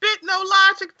you spit no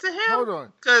logic to him. Hold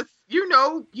on. Because,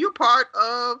 you're part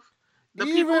of the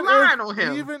people lying on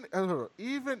him.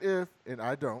 Even if, and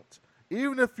I don't,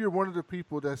 even if you're one of the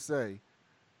people that say,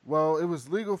 well, it was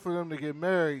legal for them to get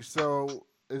married, so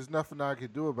there's nothing I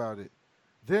could do about it.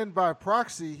 Then by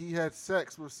proxy, he had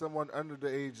sex with someone under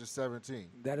the age of 17.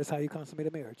 That is how you consummate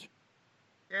a marriage.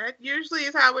 That usually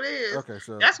is how it is. Okay,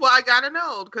 so that's why I gotta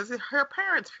know, because her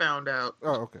parents found out.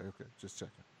 Oh, okay, just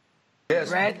checking.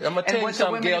 Yes, I'm gonna tell you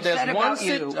something, Gail. There's one. I'm gonna tell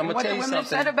you something. What the women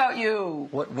said about you.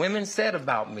 What women said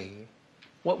about me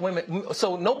What women?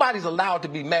 So nobody's allowed to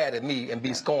be mad at me and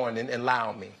be scorned and lie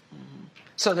on me.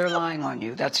 So they're lying on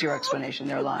you. That's your explanation.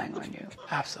 They're lying on you.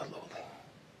 Absolutely.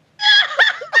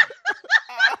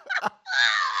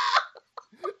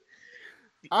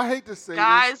 I hate to say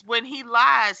Guys, this. when he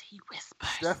lies, he whispers.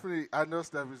 Stephanie, I know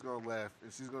Stephanie's gonna laugh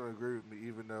and she's gonna agree with me,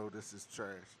 even though this is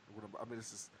trash. I mean,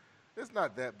 it's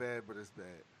not that bad, but it's bad.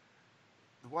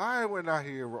 Why when I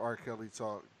hear R. Kelly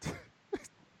talk?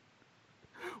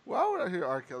 Why when I hear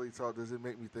R. Kelly talk, does it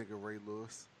make me think of Ray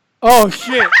Lewis? Oh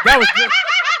shit, that was good.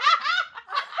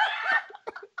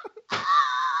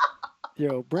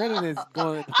 Yo, Brandon is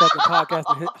going to the fucking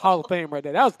podcast Hall of Fame right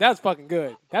there. That's fucking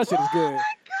good. That shit is good.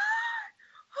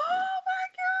 Oh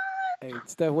my God. Hey,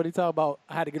 Steph, what are you talking about?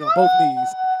 I had to get on both knees.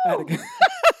 I had to get...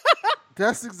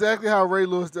 That's exactly how Ray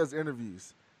Lewis does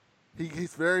interviews.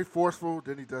 He's very forceful,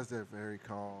 then he does that very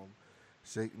calm,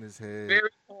 shaking his head.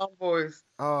 Very calm voice.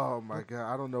 Oh my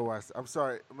God, I don't know why. I'm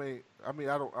sorry. I mean,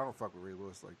 I don't fuck with Ray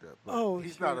Lewis like that. But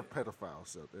he's not a pedophile,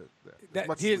 so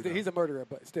he's a murderer,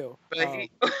 but still. But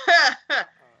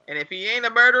and if he ain't a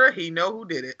murderer, he know who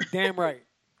did it. Damn right.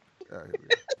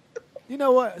 You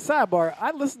know what? Sidebar.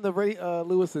 I listened to Ray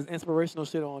Lewis's inspirational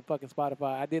shit on fucking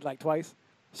Spotify. I did like twice.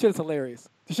 Shit is hilarious.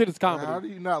 The shit is comedy. How do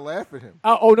you not laugh at him?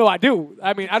 Oh no, I do.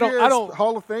 I mean, I don't.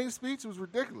 Hall of Fame speech was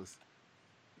ridiculous.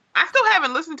 I still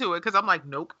haven't listened to it because I'm like,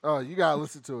 nope. Oh, you gotta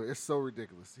listen to it. It's so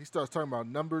ridiculous. He starts talking about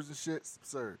numbers and shit. It's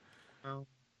absurd. Oh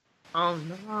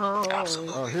no.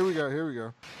 Absolutely. Oh, here we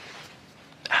go.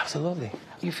 Absolutely.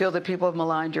 You feel that people have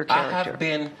maligned your character? I have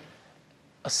been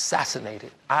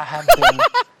assassinated. I have been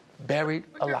buried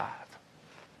alive.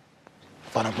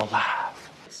 But I'm alive.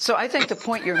 So I think the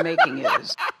point you're making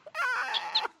is...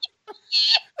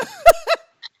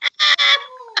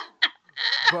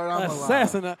 But I'm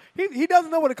assassinate. He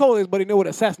doesn't know what a cult is, but he know what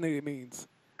assassinated means.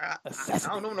 I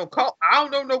don't know no cult. I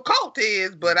don't know no cult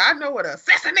is, but I know what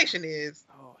assassination is.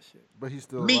 Oh shit! But he's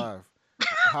still alive.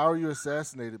 How are you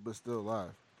assassinated but still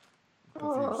alive?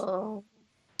 Oh.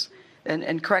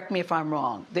 And correct me if I'm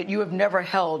wrong. That you have never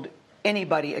held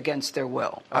anybody against their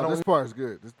will. This part's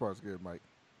good. Mike.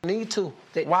 Need to.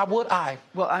 Why would I?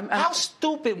 Well, how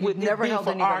stupid would it be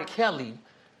for R. Kelly,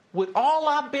 with all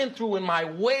I've been through in my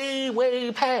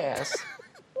way past,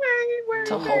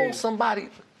 to hold somebody,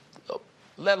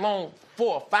 let alone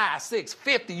 4, 5, 6,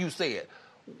 50? You said.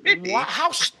 Why,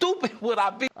 how stupid would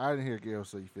I be? I didn't hear Gail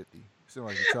say 50. It sounded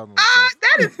like he's telling himself.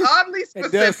 That is oddly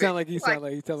specific. It does sound like he's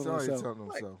telling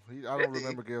himself. I don't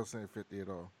remember Gail saying 50 at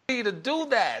all. To do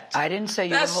that. I didn't say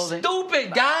you That's were holding.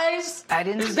 Stupid, guys. I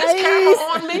didn't Is say this camera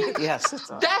on me? Yes, it's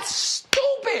on. That's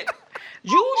stupid.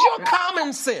 Use your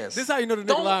common sense. This is how you know the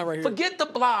nigga lying right here. Forget the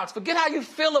blogs. Forget how you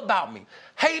feel about me.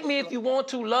 Hate me if you want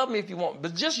to. Love me if you want.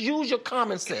 But just use your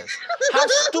common sense. How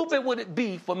stupid would it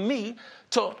be for me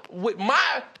to, with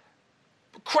my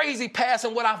crazy past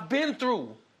and what I've been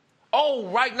through,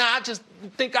 right now I just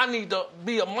think I need to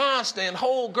be a monster and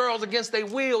hold girls against their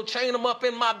will, chain them up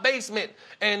in my basement,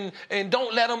 and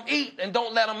don't let them eat and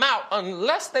don't let them out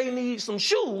unless they need some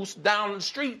shoes down the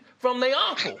street from their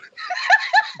uncle.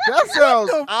 That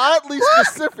sounds oddly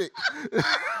specific. He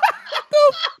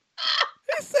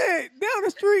said down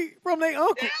the street from their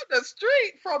uncle. Down the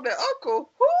street from the uncle?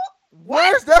 Who?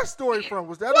 Where's that story from?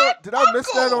 Was that did I miss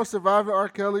that on Surviving R.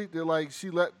 Kelly?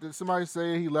 Did somebody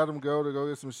say he let him go to go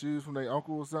get some shoes from their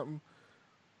uncle or something?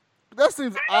 That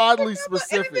seems oddly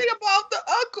specific. Anything about the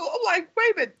uncle? I'm like,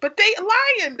 wait a minute, but they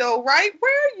lying though, right?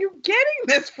 Where are you getting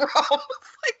this from?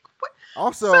 It's like, what?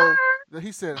 Also, Sir?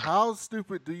 he said, "How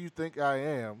stupid do you think I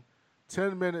am?"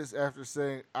 10 minutes after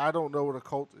saying, "I don't know what a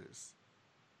cult is."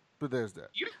 But there's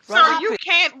that. Sir, you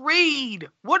can't read.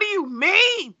 What do you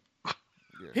mean?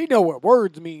 Yeah. He know what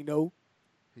words mean, though.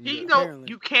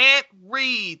 You can't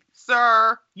read,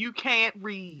 sir. You can't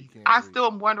read. I still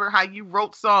am wondering how you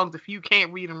wrote songs if you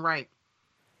can't read and write.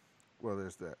 Well,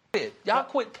 there's that. Y'all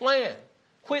quit playing.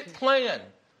 Quit playing.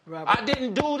 Robert. I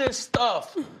didn't do this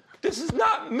stuff. This is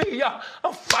not me, y'all.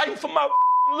 I'm fighting for my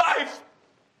life.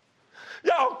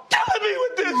 Y'all killing me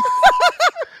with this.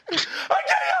 I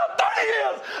gave y'all 30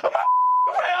 years of my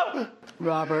family.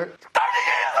 Robert. 30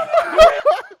 years of my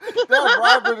That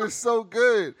Robert is so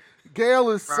good. Gail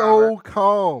is so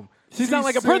calm. She sounds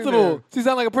like a principal. She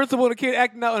sounds like a principal and a kid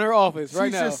acting out in her office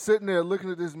right now. She's just sitting there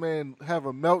looking at this man have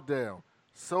a meltdown.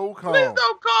 So calm. Please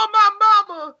don't call my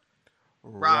mama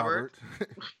Robert.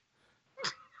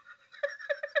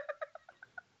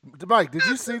 Mike, did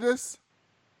you see this?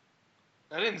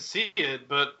 I didn't see it,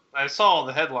 but I saw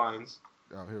the headlines.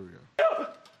 Oh, here we go.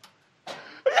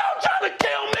 Y'all trying to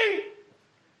kill me.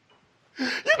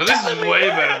 But this is way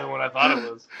better than what I thought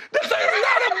it was. This ain't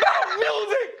not about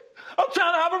music. I'm I'm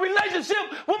trying to have a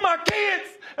relationship with my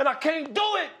kids, and I can't do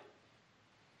it.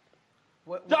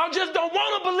 Y'all just don't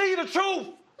want to believe the truth.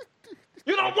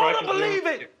 You don't want to believe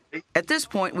it. At this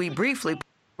point, we briefly...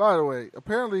 By the way,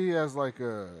 apparently he has like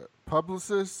a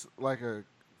publicist, like a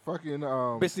fucking...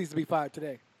 Bitch needs to be fired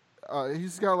today.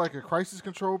 He's got like a crisis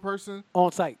control person.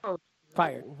 On site.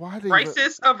 Fired.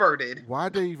 Crisis averted.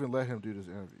 Why'd they even let him do this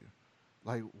interview?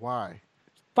 Like, why?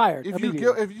 Fired.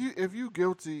 If you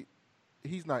guilty,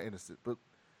 he's not innocent. But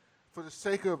for the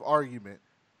sake of argument,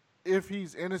 if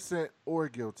he's innocent or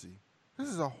guilty, this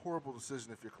is a horrible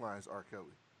decision if your client's R. Kelly.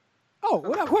 Oh,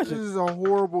 without question. This is a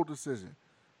horrible decision.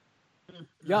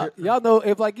 Y'all know,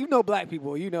 if like you know black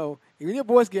people, you know, when your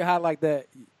voice get high like that,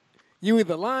 you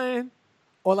either lying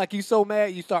or like you so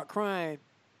mad you start crying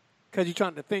because you're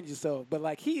trying to defend yourself. But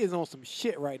like he is on some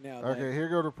shit right now. Okay, like. Here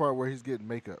go the part where he's getting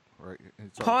makeup. Right.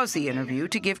 Pause the interview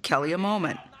to give Kelly a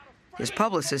moment. His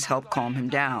publicist helped calm him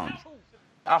down.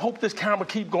 I hope this camera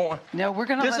keep going. No, we're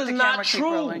gonna This let is the not camera keep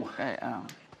true. rolling.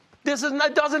 This is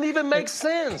not, doesn't even make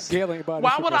sense.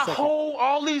 Why would I hold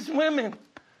all these women?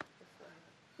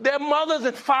 Their mothers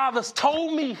and fathers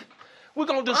told me, we're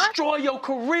going to destroy your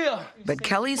career. But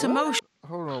Kelly's emotion...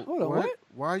 Hold on, what?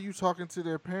 Why are you talking to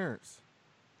their parents?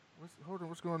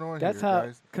 What's going on That's here, how,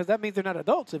 guys? because that means they're not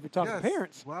adults if you're talking to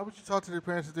parents. Why would you talk to their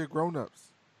parents if they're grown-ups?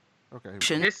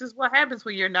 Okay. This is what happens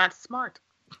when you're not smart.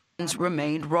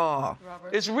 ...remained raw.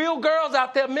 It's real girls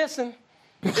out there missing.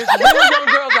 It's real young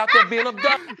girls out there being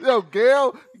abducted. Yo,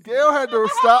 Gail had to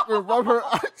stop and rub her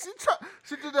eye.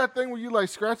 She did that thing where you like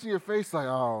scratching your face like,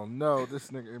 oh no, this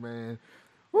nigga, man.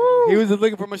 Woo. He was just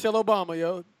looking for Michelle Obama,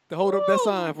 yo, to hold up that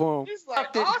sign for him. She's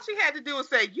like, all she had to do was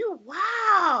say, "You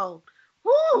wow,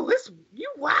 woo,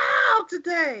 you wow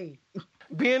today."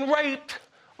 Being raped,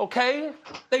 okay?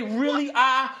 They really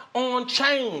are on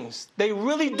chains. They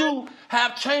really do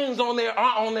have chains on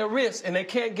their wrists, and they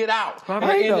can't get out. Robert,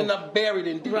 They're ending up buried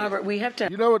in deep. Robert, we have to...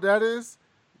 You know what that is?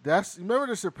 Remember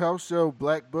the Chappelle show,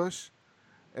 Black Bush?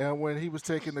 And when he was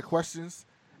taking the questions,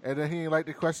 and then he didn't like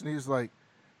the question, he was like,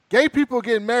 gay people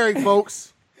getting married,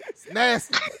 folks. It's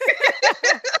nasty.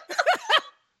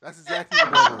 That's exactly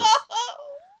what that is.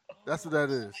 That's what that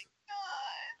is.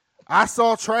 I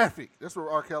saw traffic. That's what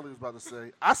R. Kelly was about to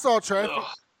say. I saw traffic.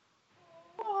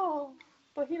 Oh,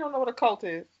 but he don't know what a cult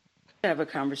is. Have a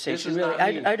conversation, really.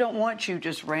 I don't want you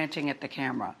just ranting at the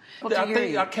camera.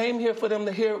 I came here for them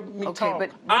to hear me talk.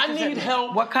 But I need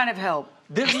help. What kind of help?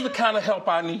 This is the kind of help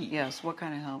I need. Yes, what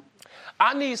kind of help?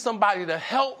 I need somebody to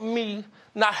help me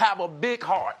not have a big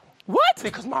heart. What?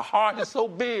 Because my heart is so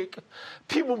big.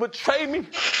 People betray me,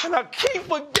 and I keep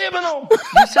forgiving them.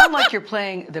 You sound like you're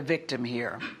playing the victim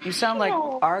here. You sound like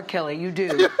R. Kelly. You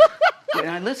do. When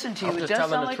I listen to you, it does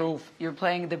sound like you're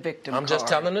playing the victim I'm just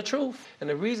telling the truth. And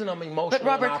the reason I'm emotional,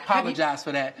 Robert, and I apologize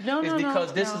for that, is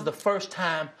because this is the first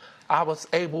time I was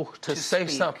able to say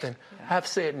speak. something. Yeah. I've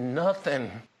said nothing.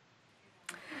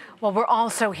 Well, we're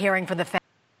also hearing from the family.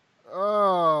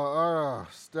 Oh,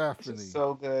 Stephanie.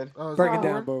 So good. Break it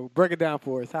down, bro. Break it down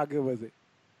for us. How good was it?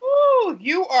 Ooh,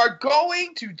 you are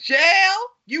going to jail.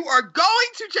 You are going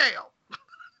to jail.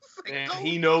 And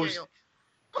he knows.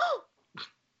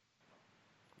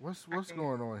 What's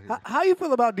going on here? How you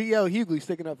feel about D.L. Hughley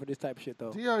sticking up for this type of shit,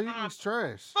 though? D.L. Hughley's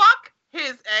trash. Fuck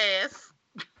his ass.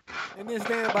 And then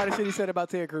standing by the shit he said about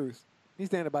Ted Cruz. He's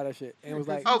standing by that shit. And was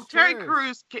like, oh, Terry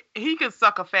Crews, he can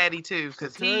suck a fatty too,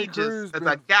 because he just is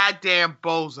a goddamn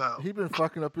bozo. He been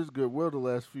fucking up his goodwill the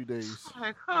last few days.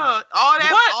 Like, all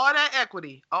that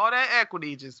equity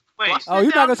just. Oh,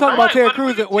 you're not gonna talk about Terry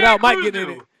Crews without Mike getting in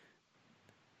it.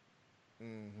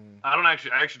 I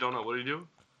actually don't know. What did he do?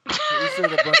 He's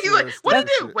like, what did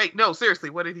he do? Wait, no, seriously,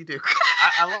 what did he do?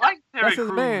 I like Terry Crews. That's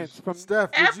his man.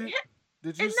 Steph,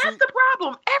 did you and see? that's the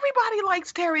problem. Everybody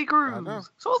likes Terry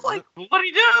Crews. So it's like, what did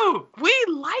he do? We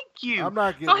like you. I'm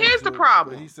not getting so here's the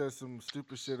problem. He said some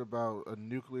stupid shit about a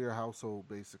nuclear household,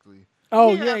 basically.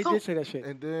 Oh, yeah, he did say that shit.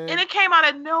 And it came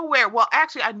out of nowhere. Well,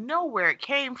 actually, I know where it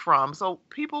came from. So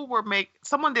people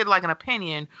someone did like an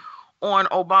opinion on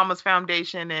Obama's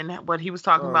foundation and what he was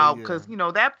talking about, because,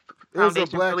 that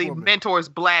foundation really mentors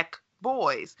black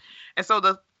boys. And so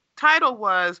the title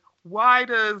was, Why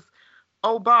Does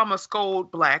Obama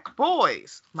Scold Black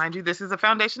Boys? Mind you, this is a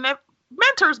foundation that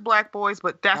mentors black boys,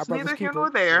 but that's neither here nor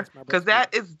there, because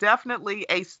that is definitely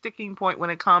a sticking point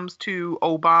when it comes to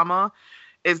Obama,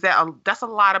 is that that's a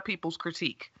lot of people's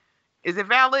critique. Is it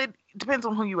valid? Depends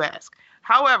on who you ask.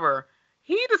 However,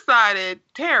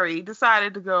 Terry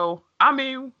decided to go, I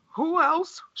mean, who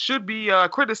else should be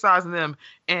criticizing them?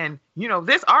 And,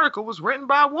 this article was written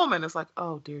by a woman. It's like,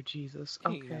 oh, dear Jesus.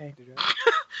 Okay.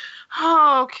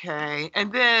 Okay.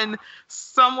 And then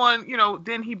someone,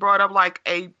 then he brought up like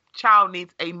a child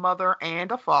needs a mother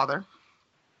and a father.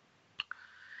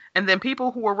 And then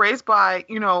people who were raised by,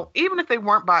 even if they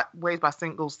weren't raised by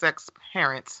single sex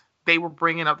parents, they were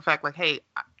bringing up the fact like, hey,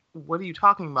 what are you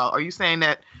talking about? Are you saying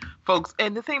that folks,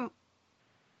 and the thing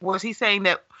was he saying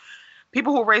that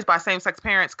people who were raised by same-sex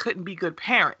parents couldn't be good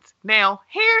parents. Now,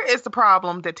 here is the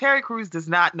problem that Terry Crews does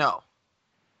not know.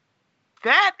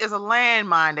 That is a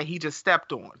landmine that he just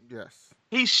stepped on. Yes.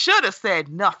 He should have said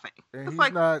nothing. And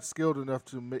he's not skilled enough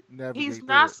to navigate. He's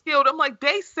not skilled. I'm like,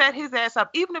 they set his ass up.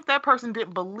 Even if that person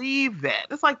didn't believe that.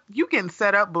 It's like, you getting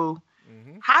set up, boo.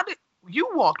 Mm-hmm. How did you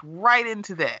walked right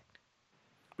into that?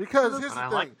 Because here's the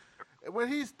thing. When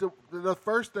he's the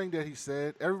first thing that he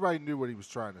said, everybody knew what he was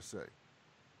trying to say.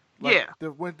 Like,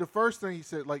 when the first thing he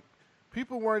said, like,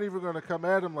 people weren't even going to come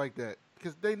at him like that.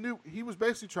 Because they knew he was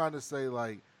basically trying to say,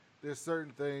 like, there's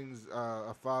certain things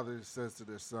a father says to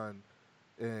their son,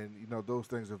 and, those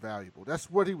things are valuable. That's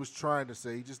what he was trying to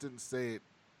say. He just didn't say it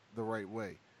the right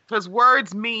way. Because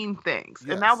words mean things.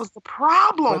 Yes. And that was the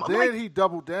problem. But then he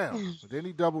doubled down.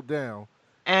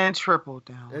 And tripled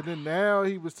down. And then now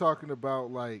he was talking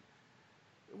about, like,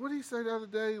 what did he say the other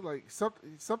day? Like,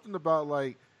 something about,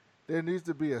 like, there needs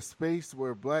to be a space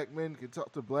where black men can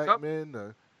talk to black men.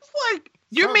 It's like,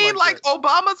 you mean like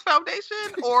Obama's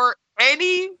foundation or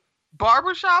any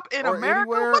barbershop in America?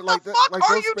 What the fuck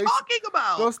are you talking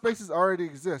about? Those spaces already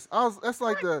exist. That's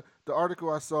like the article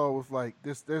I saw with like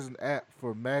this. There's an app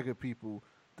for MAGA people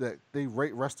that they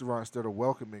rate restaurants that are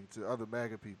welcoming to other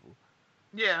MAGA people.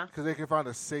 Yeah, because they can find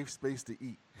a safe space to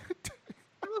eat.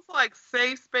 It was like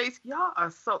safe space. Y'all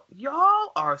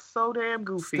are so damn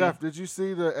goofy. Steph, did you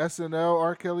see the SNL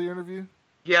R. Kelly interview?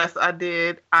 Yes, I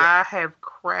did. I have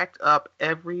cracked up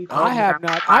every. I have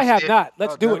not.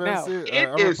 Let's do it now.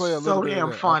 It is so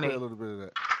damn funny. I'll play a little bit of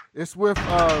that. It's with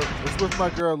my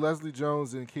girl Leslie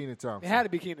Jones and Kenan Thompson. It had to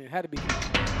be Kenan.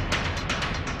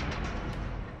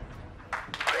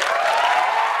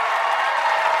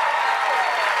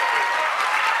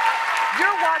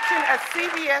 You're watching a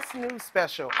CBS News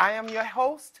special. I am your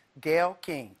host, Gayle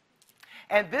King.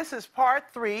 And this is part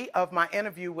 3 of my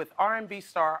interview with R&B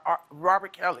star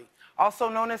Robert Kelly, also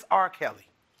known as R. Kelly,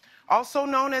 also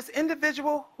known as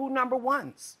Individual Who Number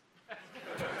Ones.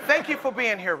 Thank you for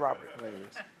being here, Robert.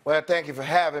 Well, thank you for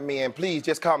having me, and please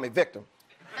just call me Victim.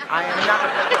 I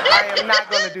am not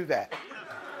going to do that.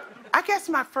 I guess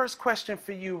my first question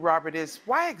for you, Robert, is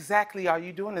why exactly are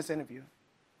you doing this interview?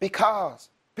 Because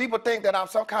people think that I'm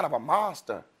some kind of a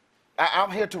monster.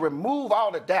 I'm here to remove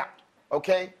all the doubt,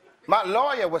 okay? My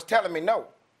lawyer was telling me no,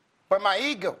 but my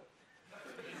ego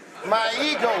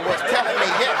was telling me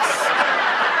yes.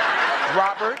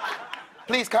 Robert,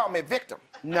 please call me Victim.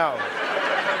 No.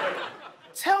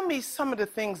 Tell me some of the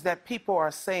things that people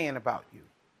are saying about you.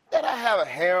 That I have a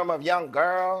harem of young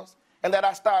girls, and that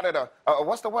I started a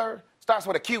what's the word? Starts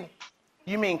with a Q.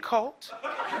 You mean cult?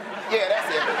 Yeah, that's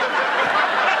it.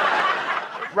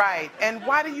 Right. And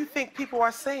why do you think people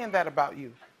are saying that about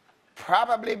you?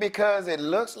 Probably because it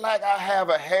looks like I have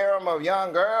a harem of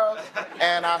young girls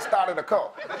and I started a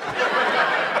cult.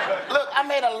 Look, I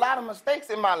made a lot of mistakes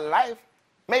in my life.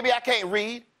 Maybe I can't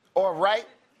read or write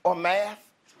or math.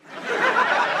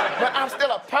 But I'm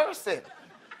still a person.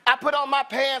 I put on my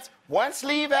pants one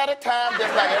sleeve at a time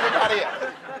just like everybody else.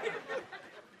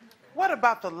 What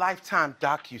about the Lifetime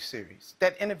docuseries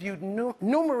that interviewed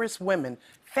numerous women,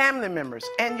 family members,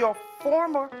 and your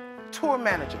former tour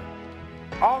manager?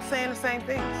 All saying the same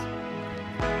things.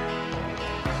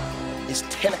 It's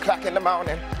 10 o'clock in the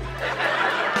morning,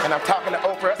 and I'm talking to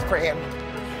Oprah's friend.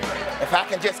 If I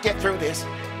can just get through this,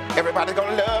 everybody's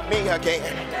gonna love me again.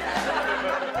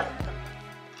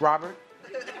 Robert,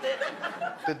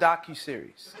 the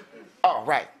docuseries. All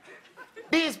right.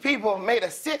 These people made a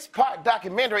 6-part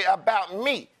documentary about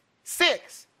me.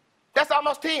 6. That's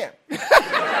almost 10.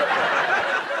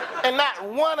 And not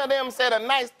one of them said a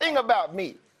nice thing about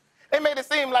me. They made it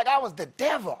seem like I was the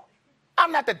devil.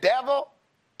 I'm not the devil.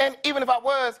 And even if I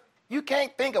was, you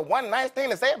can't think of one nice thing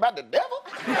to say about the devil?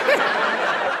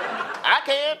 I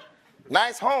can.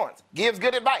 Nice horns. Gives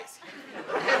good advice.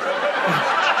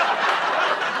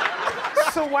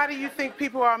 So why do you think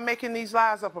people are making these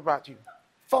lies up about you?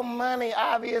 For money,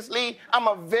 obviously. I'm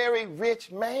a very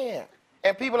rich man.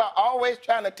 And people are always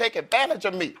trying to take advantage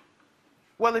of me.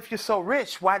 Well, if you're so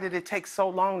rich, why did it take so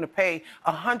long to pay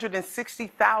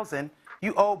 $160,000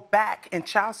 you owe back in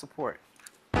child support?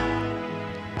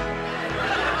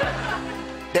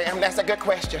 Damn, that's a good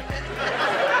question.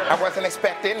 I wasn't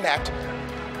expecting that.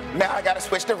 Now I gotta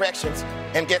switch directions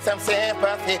and get some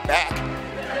sympathy back.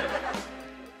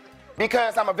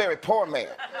 Because I'm a very poor man.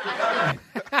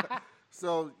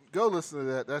 So go listen to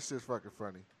that. That shit's fucking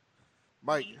funny.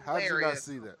 Mike, how did you not Hilarious.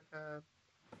 see that?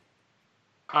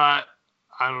 I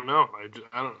don't know.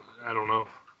 I don't know.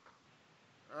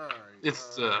 All right.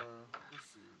 It's let's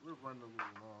see. We're running a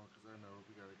little long because I know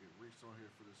we gotta get Reese on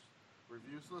here for this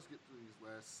review. So let's get through these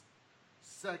last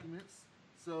segments.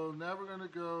 So now we're gonna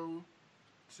go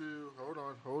to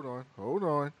hold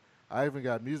on. I even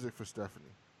got music for Stephanie.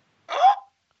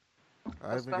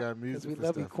 I even got music we for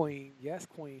love you, Stephanie. Queen. Yes,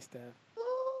 Queen Steph.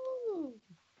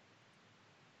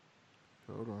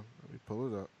 Hold on, let me pull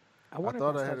it up. I wonder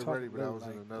thought if I had start it ready, talking but I blue, was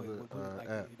like, in another when like,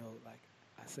 app. You know, like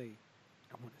I say,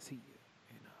 I want to see you,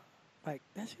 and like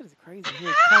that shit is crazy. He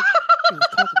was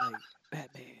talking like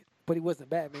Batman, but he wasn't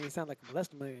Batman. He sounded like a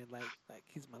molester man, like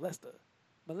he's molester.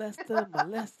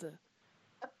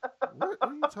 What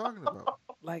are you talking about?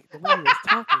 Like the way he was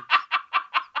talking,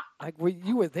 like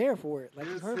you were there for it. Like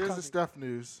you heard Here's the talking. Steph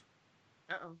news.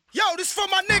 Yo, this for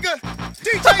my nigga,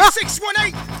 DJ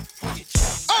 618.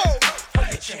 Oh,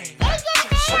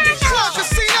 Club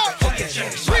Casino,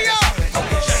 Rio,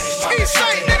 East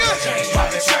Side, nigga.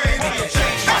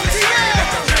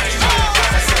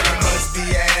 Must be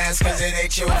ass, cause it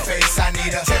ain't your face. I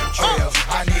need a tip drill.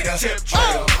 I need a tip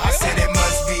drill. I said it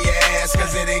must be ass,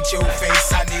 cause it ain't your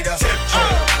face. I need a tip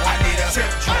drill. I need a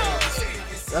tip drill.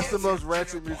 That's the most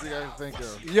ratchet music I can think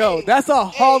of. Yo, that's a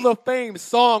Hall of Fame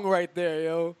song right there,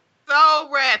 yo. So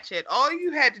ratchet. All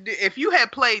you had to do, if you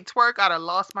had played Twerk, I'd have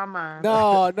lost my mind.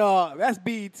 No, that's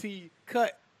BET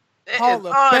cut. It Hall is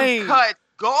of Fame. uncut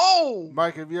gold.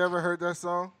 Mike, have you ever heard that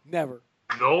song? Never.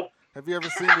 Nope. Have you ever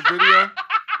seen the video?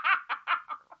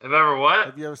 Have ever what?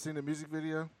 Have you ever seen the music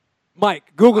video?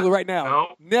 Mike, Google it right now.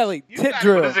 No. Nelly You Tip gotta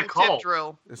Drill. go What is it to called? Tip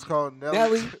drill. It's called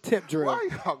Nelly Tip Drill. Why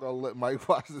y'all gonna let Mike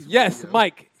watch this Yes, video?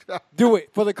 Mike. Do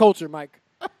it for the culture, Mike.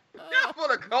 Not for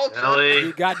the culture. Nelly.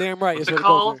 You goddamn right. What's It's it for the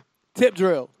called? culture. Tip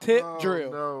Drill. Tip Oh,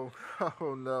 Drill. No.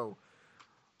 Oh, no.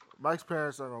 Mike's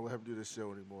parents aren't going to let him do this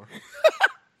show anymore.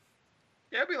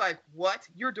 They'll be like, what?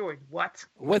 You're doing what?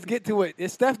 Let's get to it.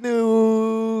 It's Steph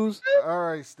News. All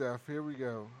right, Steph. Here we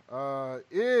go.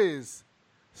 Is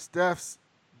Steph's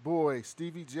boy,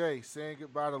 Stevie J, saying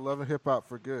goodbye to Love and Hip Hop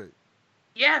for good?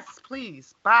 Yes,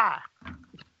 please. Bye.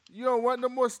 You don't want no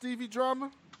more Stevie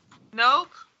drama? Nope.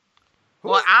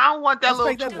 Well, I don't want that Let's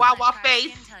little make that chihuahua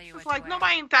face. It's like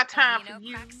nobody ain't got time for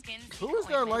you. Who is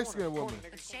that light-skinned woman?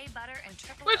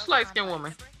 Which light-skinned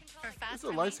woman? It's a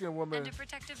light-skinned woman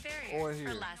on here.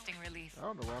 I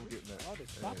don't know where I'm getting that.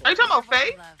 Are you talking about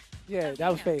Faith? Yeah,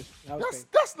 that was Faith. That was Faith.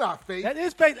 That's not Faith. That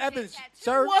is Faith Evans,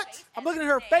 sir. What? I'm looking at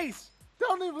her face. That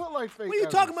don't even look like Faith. What are you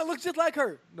talking about? Looks just like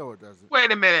her. No, it doesn't.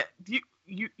 Wait a minute.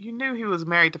 You knew he was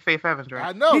married to Faith Evans, right?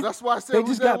 I know. That's why I said they who's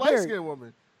just that got married. light-skinned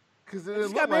woman? Because it They didn't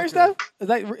just look got like married her.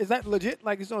 stuff? Is that legit?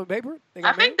 Like it's on paper? They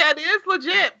got I think that is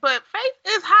legit, but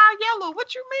Faith is high yellow.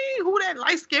 What you mean? Who that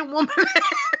light-skinned woman is?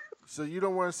 So you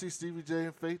don't want to see Stevie J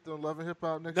and Faith on Love and Hip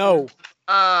Hop next No.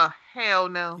 year? Hell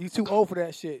no. You too old for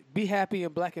that shit. Be happy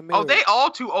and black and married. Oh, they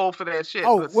all too old for that shit.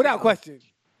 Oh, but without still. question.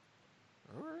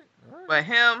 All right. But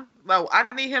him, no, I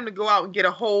need him to go out and get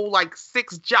a whole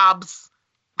 6 jobs.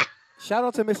 Shout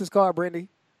out to Mrs. Carr, Brandy.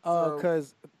 So-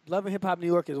 Because Love and Hip Hop New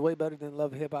York is way better than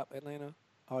Love and Hip Hop Atlanta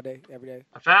all day, every day.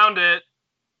 I found it.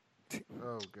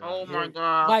 Oh, God. Oh my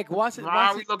God. Mike, watch it. Why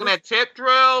are we looking at Tip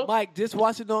Drill? Mike, just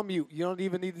watch it on mute. You don't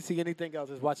even need to see anything else.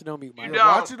 Just watch it on mute, Mike. You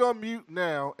Watch it on mute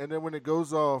now, and then when it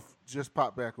goes off, just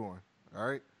pop back on. All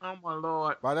right? Oh my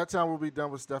Lord. By that time, we'll be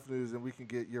done with Steph News, and we can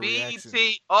get your reaction.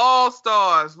 BET All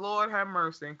Stars. Lord have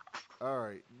mercy. All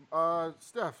right.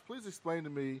 Steph, please explain to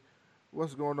me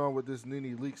what's going on with this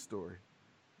Nene Leakes story.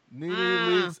 Nene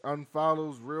Leakes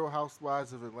unfollows Real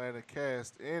Housewives of Atlanta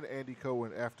cast and Andy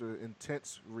Cohen after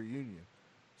intense reunion.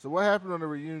 So what happened on the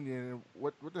reunion, and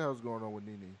what the hell's going on with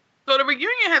Nene? So the reunion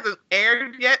hasn't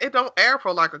aired yet. It don't air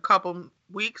for a couple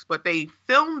weeks, but they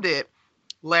filmed it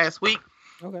last week.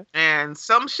 Okay. And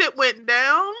some shit went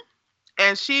down,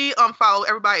 and she unfollowed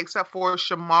everybody except for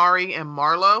Shamari and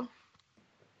Marlo.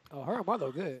 Oh, her and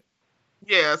Marlo good.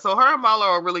 Yeah, so her and Marlo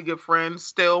are really good friends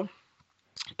still.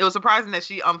 It was surprising that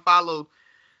she unfollowed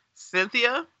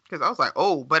Cynthia, because I was like,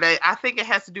 oh, but I think it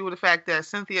has to do with the fact that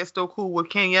Cynthia is still cool with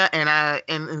Kenya, and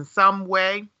in some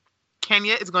way,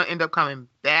 Kenya is going to end up coming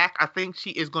back. I think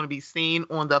she is going to be seen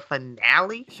on the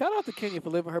finale. Shout out to Kenya for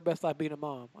living her best life being a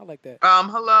mom. I like that.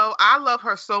 Hello. I love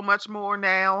her so much more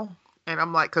now. And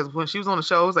I'm like, because when she was on the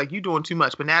show, it was like, you doing too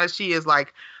much. But now that she is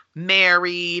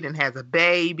married and has a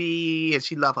baby and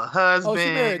she love her husband. Oh,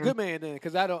 she married a good man then,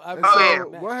 because I don't.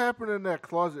 What happened in that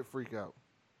closet freak out?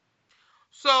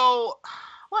 So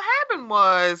what happened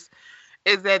was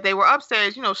is that they were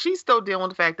upstairs. You know, she's still dealing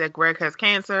with the fact that Greg has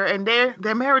cancer, and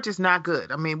their marriage is not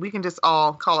good. I mean, we can just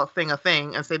all call a thing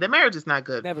and say their marriage is not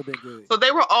good. Never been good. So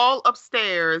they were all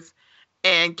upstairs,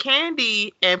 and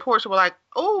Candy and Portia were like,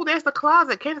 "Oh, there's the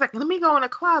closet." Candy's like, "Let me go in the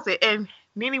closet," and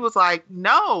Nene was like,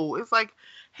 "No." It's like,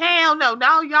 "Hell no,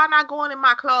 no, y'all not going in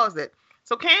my closet."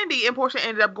 So Candy and Portia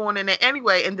ended up going in there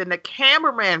anyway, and then the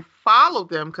cameraman followed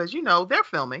them because, you know, they're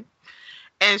filming.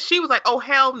 And she was like, "Oh,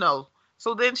 hell no."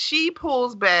 So then she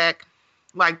pulls back,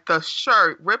 like, the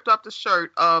shirt, ripped up the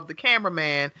shirt of the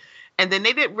cameraman, and then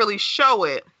they didn't really show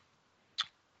it.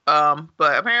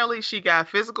 But apparently she got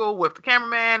physical with the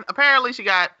cameraman. Apparently she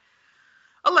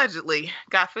allegedly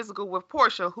got physical with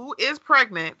Portia, who is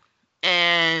pregnant,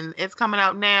 and it's coming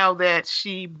out now that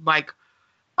she, like,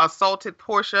 assaulted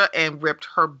Portia and ripped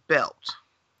her belt.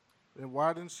 And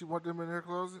why didn't she want them in her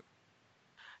closet?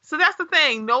 So that's the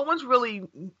thing. No one's really,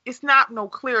 it's not no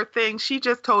clear thing. She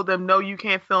just told them, "No, you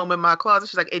can't film in my closet."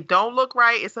 She's like, "It don't look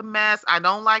right. It's a mess. I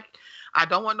don't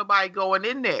want nobody going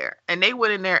in there." And they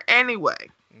went in there anyway.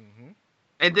 Mm-hmm.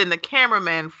 And then the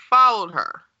cameraman followed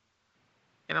her.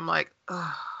 And I'm like,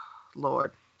 oh,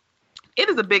 Lord. It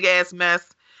is a big ass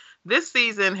mess. This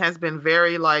season has been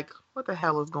very like, what the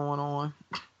hell is going on?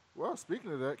 Well,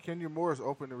 speaking of that, Kenya Moore is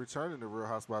open to returning to Real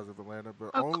Housewives of Atlanta,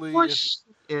 but Of only course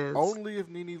she is. if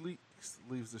Nene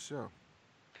leaves the show.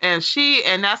 And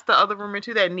that's the other rumor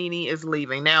too, that Nene is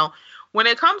leaving. Now, when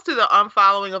it comes to the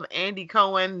unfollowing of Andy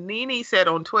Cohen, Nene said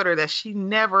on Twitter that she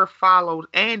never followed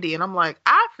Andy. And I'm like,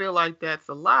 I feel like that's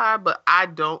a lie, but I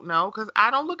don't know because I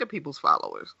don't look at people's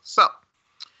followers. So,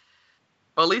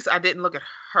 or at least I didn't look at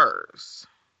hers.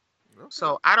 Okay.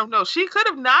 So I don't know. She could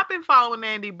have not been following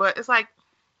Andy, but it's like,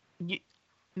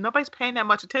 nobody's paying that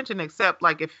much attention except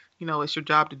like if, you know, it's your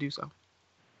job to do so.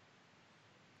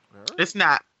 Right. It's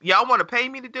not. Y'all want to pay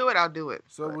me to do it, I'll do it.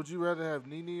 So would you rather have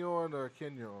Nene on or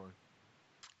Kenya on?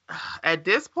 At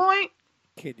this point,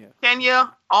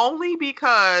 Kenya, only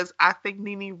because I think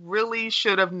Nene really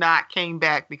should have not came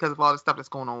back because of all the stuff that's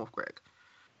going on with Greg.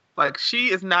 Like,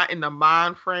 she is not in the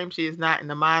mind frame. She is not in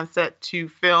the mindset to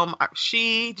film.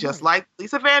 She, just like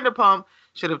Lisa Vanderpump,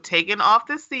 should have taken off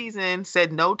this season,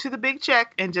 said no to the big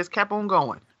check, and just kept on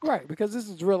going. Right, because this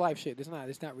is real life shit. It's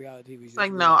not reality TV. It's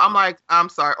like, no, I'm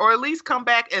sorry. Or at least come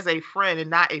back as a friend and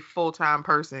not a full-time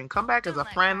person. Come back as a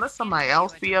friend. Let somebody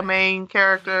else be a main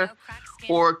character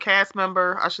or cast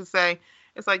member, I should say.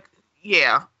 It's like,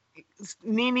 yeah,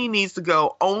 Nene needs to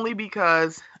go only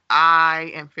because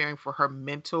I am fearing for her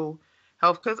mental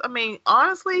health. Because, I mean,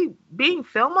 honestly, being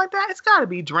filmed like that, it's got to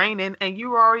be draining. And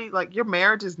you already, like, your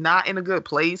marriage is not in a good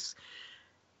place.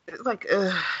 It's like,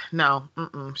 no,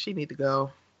 she need to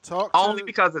go. Only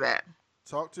because of that.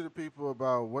 Talk to the people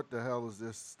about what the hell is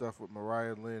this stuff with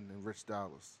Mariah Lynn and Rich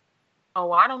Dollaz.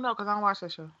 Oh, I don't know because I don't watch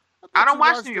that show. I don't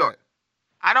watch New York.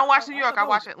 I don't watch New York. I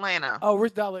watch Atlanta. Oh,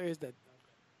 Rich Dollaz is that.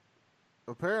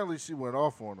 Apparently, she went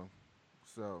off on him.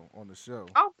 So, on the show.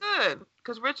 Oh, good.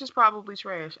 Because Rich is probably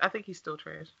trash. I think he's still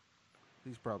trash.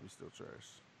 He's probably still trash.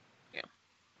 Yeah.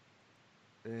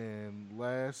 And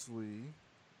lastly,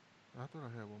 I thought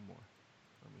I had one more.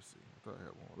 Let me see. I thought I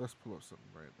had one. Let's pull up something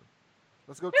random.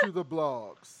 Let's go to the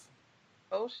blogs.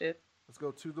 Oh, shit. Let's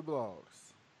go to the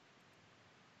blogs.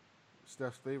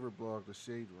 Steph's favorite blog, The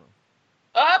Shade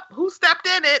Room. Who stepped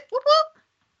in it? Whoop, whoop.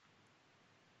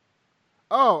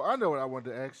 Oh, I know what I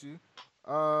wanted to ask you.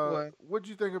 What do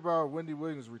you think about Wendy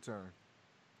Williams' return?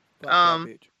 Oh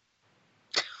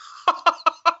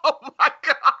my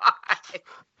God.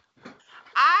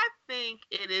 I think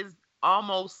it is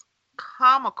almost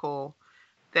comical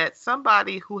that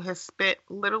somebody who has spent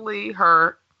literally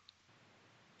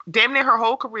damn near her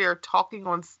whole career talking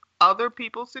on other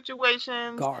people's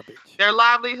situations, garbage, their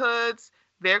livelihoods,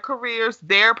 their careers,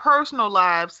 their personal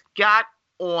lives, got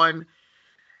on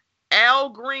Al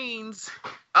Green's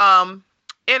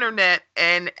internet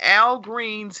and Al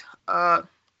Green's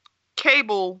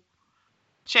cable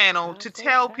channel to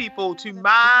tell people to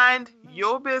mind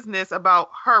your business about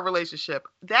her relationship.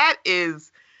 That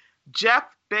is Jeff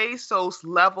Bezos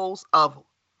levels of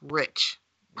rich.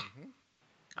 Mm-hmm.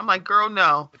 I'm like, girl,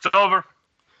 no. It's over.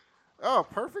 Oh,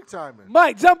 perfect timing.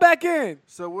 Mike, jump back in.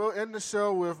 So we'll end the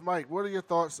show with Mike. What are your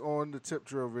thoughts on the tip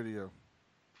drill video?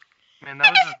 Man, that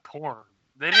was just porn.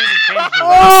 They didn't even change the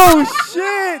Oh,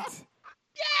 shit.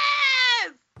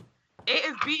 Yes! It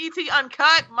is BET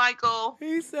Uncut, Michael.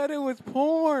 He said it was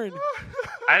porn.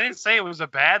 I didn't say it was a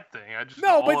bad thing. I just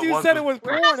but you said it was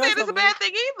porn. We're not saying it's a bad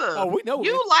thing either. Oh, we know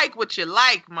you like what you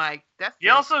like, Mike. That's he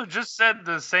also just said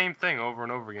the same thing over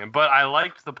and over again, but I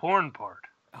liked the porn part.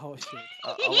 Oh, shit.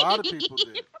 A lot of people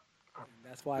did.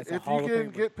 That's why it's if you can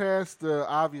get past the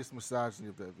obvious misogyny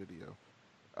of that video.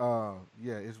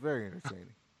 Yeah, it's very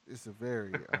entertaining. It's a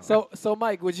very. So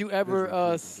Mike, would you ever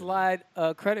visually slide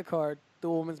a credit card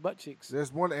through a woman's butt cheeks?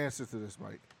 There's one answer to this,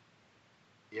 Mike.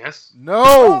 Yes. No.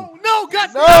 Oh, no, God,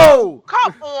 no.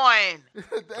 Come on.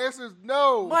 The answer is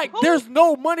no. Mike, there's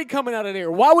no money coming out of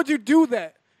there. Why would you do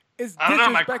that? It's I don't know. My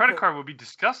disrespectful. credit card would be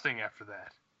disgusting after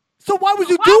that. So why would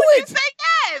you Why do would it? you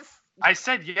say yes? I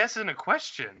said yes in a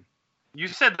question. You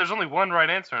said there's only one right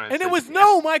answer, and I And said it was yes.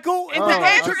 no, Michael. And Oh, the I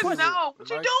answer see is it. no. What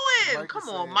you Mike- doing? Mike Come is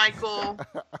on, saying- Michael.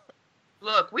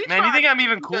 Look, we Man, you think I'm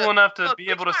even cool enough to look, be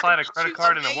we able to trying slide a get credit you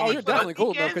card in some a Oh, woman's you're for the definitely cool, though,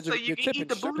 weekend 'cause so you're you can tipping eat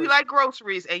the booty strippers. like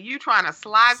groceries, and you trying to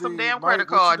slide some See, damn Mike, credit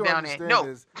what you card don't down there. understand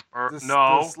No. is the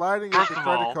No. sliding of First the of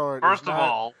credit all, card first is of not,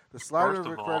 all, the sliding first of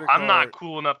the of all, credit I'm not card-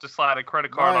 cool enough to slide a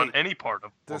credit card on Mike, any part of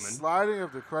a The woman. sliding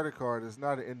of the credit card is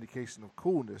not an indication of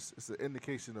coolness. It's an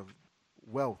indication of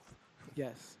wealth.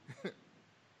 Yes.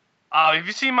 Have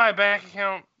you seen my bank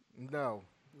account? No.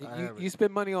 I You haven't.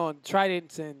 spend money on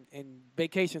tridents and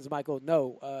vacations, Michael.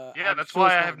 No. Yeah, I'm that's sure why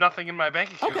it's I not- have nothing in my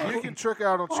bank account. You can trick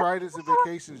out on tridents and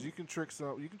vacations. You can trick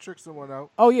someone out.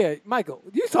 Oh yeah, Michael,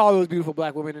 you saw those beautiful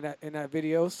black women in that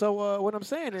video. So what I'm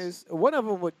saying is, one of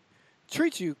them would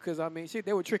treat you because I mean, shit,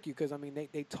 they would trick you because I mean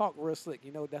they talk real slick.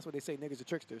 You know, that's what they say, niggas are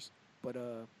tricksters. But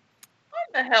What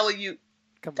the hell are you?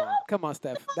 come on,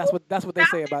 Steph. That's what they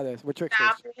say about us. We're tricksters.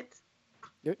 Stop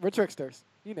it. We're tricksters.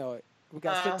 You know it. We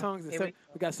got slick tongues and here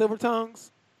we got silver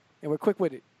tongues, and we're quick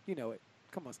with it. You know it.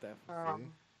 Come on, Steph.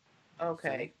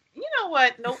 Okay. You know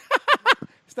what? Nope.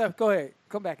 Steph, go ahead.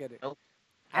 Come back at it. Nope.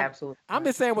 Absolutely. I'm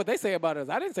just saying what they say about us.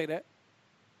 I didn't say that.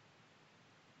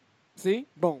 See?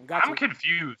 Boom. Got I'm you.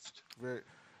 confused.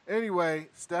 Anyway,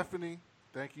 Stephanie,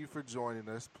 thank you for joining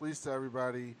us. Please tell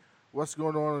everybody what's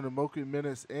going on in the Mocha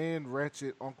Minutes and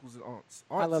Ratchet Uncles and Aunts.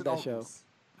 I love and that show. uncles.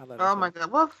 I love that Oh show. my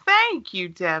God. Well, thank you,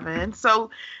 Devin.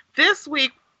 So this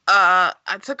week, I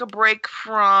took a break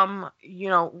from,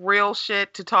 real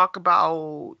shit to talk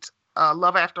about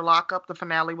Love After Lockup. The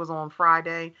finale was on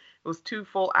Friday. It was 2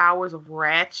 full hours of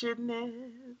ratchetness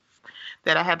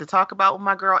that I had to talk about with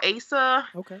my girl Asa.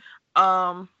 Okay.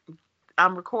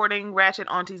 I'm recording Ratchet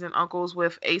Aunties and Uncles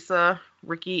with Asa,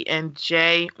 Ricky, and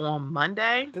Jay on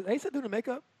Monday. Does Asa do the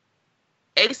makeup?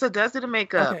 Asa does do the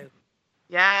makeup. Okay.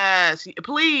 Yes.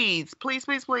 Please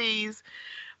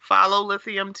follow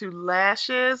Lithium to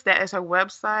Lashes. That is her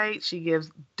website. She gives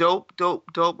dope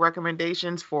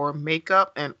recommendations for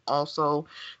makeup and also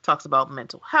talks about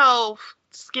mental health,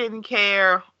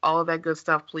 skincare, all of that good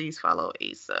stuff. Please follow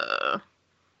Asa.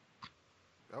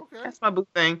 Okay. That's my boo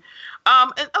thing.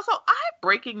 And also, I have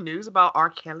breaking news about R.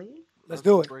 Kelly. Let's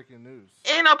do it. Breaking news.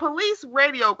 In a police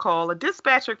radio call, a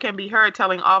dispatcher can be heard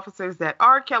telling officers that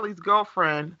R. Kelly's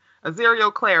girlfriend,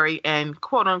 Azario Clary, and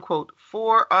quote-unquote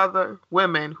 4 other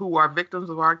women who are victims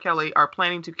of R. Kelly are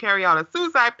planning to carry out a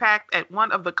suicide pact at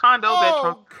one of the condos at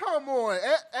Trump. Come on.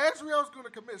 Azriel's going to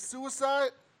commit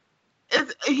suicide?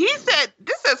 He said,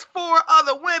 this is 4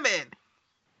 other women,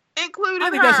 including I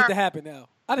think her. that shit to happen now.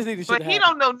 I just need this shit But to he happen.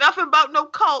 don't know nothing about no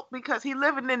cult because he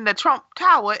living in the Trump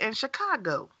Tower in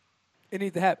Chicago. It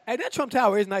needs to happen. Hey, that Trump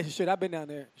Tower is nice as shit. I've been down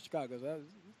there in Chicago. So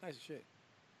it's nice as shit.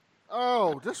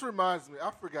 Oh, this reminds me.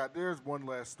 I forgot. There's one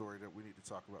last story that we need to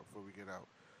talk about before we get out.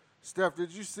 Steph,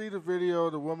 did you see the video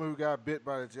of the woman who got bit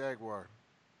by the jaguar?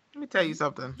 Let me tell you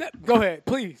something. Go ahead,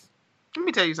 please. Let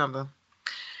me tell you something.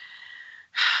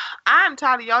 I'm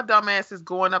tired of y'all dumbasses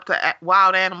going up to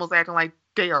wild animals acting like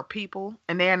they are people,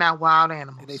 and they're not wild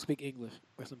animals. And they speak English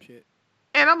or some shit.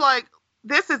 And I'm like,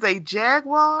 this is a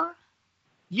jaguar.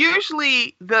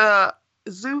 Usually the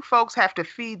zoo folks have to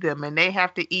feed them, and they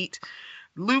have to eat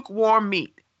lukewarm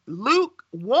meat.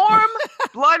 Lukewarm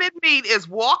blooded meat is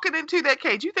walking into that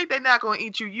cage. You think they're not going to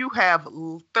eat you? You have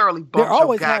thoroughly They bumped your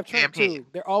always have goddamn trained head. too.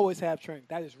 They always have trained.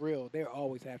 That is real. They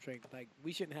always have trained. Like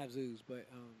we shouldn't have zoos, but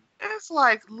It's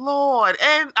like, Lord.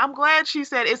 And I'm glad she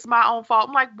said it's my own fault.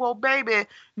 I'm like, well, baby,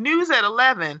 news at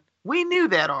 11. We knew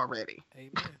that already.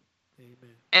 Amen.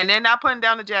 And they're not putting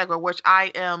down the jaguar, which I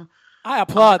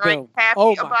applaud very them. happy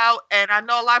Oh my. about. And I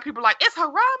know a lot of people are like, it's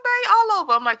Harambe all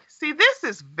over. I'm like, see, this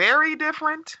is very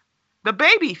different. The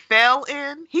baby fell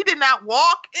in. He did not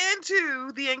walk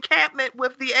into the encampment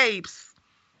with the apes.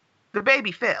 The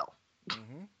baby fell.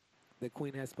 The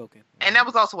queen has spoken. And that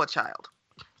was also a child.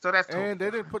 So that's And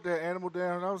they didn't put that animal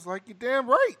down. I was like, you damn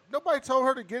right. Nobody told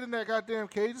her to get in that goddamn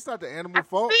cage. It's not the animal's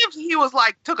fault. See if he was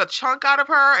like, took a chunk out of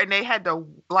her and they had to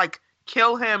like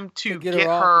kill him to get get her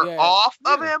her off, yeah. off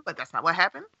of him, but that's not what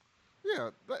happened.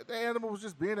 Yeah, the animal was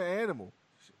just being an animal.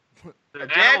 A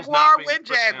jaguar with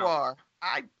jaguar.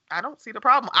 I don't see the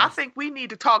problem. I think we need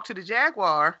to talk to the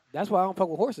jaguar. That's why I don't fuck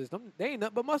with horses. They ain't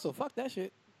nothing but muscle. Fuck that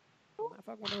shit. I'm not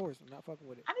fucking with the horse. I'm not fucking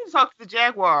with it. I need to talk to the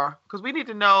Jaguar because we need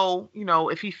to know,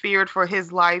 if he feared for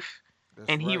his life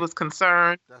and he was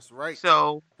concerned. That's right.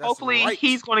 So hopefully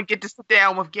he's going to get to sit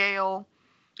down with Gail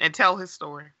and tell his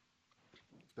story.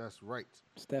 That's right.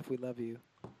 Steph, we love you.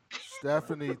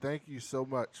 Stephanie, thank you so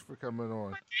much for coming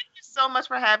on. Thank you so much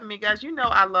for having me, guys. You know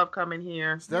I love coming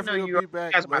here. Stephanie will be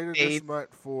back later this month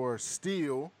for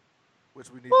Steel, which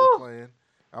we need to plan.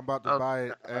 I'm about to buy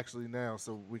it actually now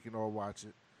so we can all watch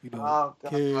it.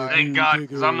 Thank God,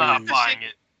 because I'm not buying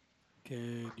it.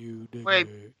 Can you dig Wait,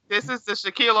 this is the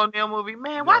Shaquille O'Neal movie.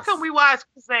 Man, why couldn't we watch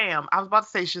Shazam? I was about to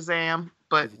say Shazam,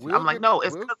 but I'm like, no,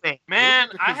 it's Shazam. Man,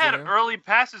 I had early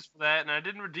passes for that, and I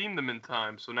didn't redeem them in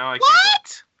time, so now I can't.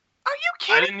 What? Are you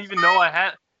kidding? I didn't even know I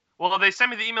had. Well, they sent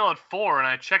me the email at 4, and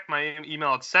I checked my email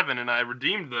at 7, and I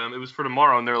redeemed them. It was for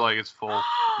tomorrow, and they're like, it's full. And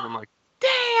I'm like,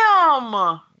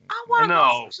 damn! I want to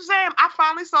know. go see Shazam. I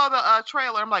finally saw the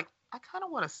trailer. I'm like, I kind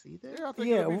of want to see this. Yeah, I think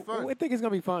it'll be fun. I think it's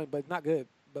gonna be fun, but not good.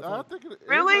 But I think it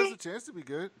really has a chance to be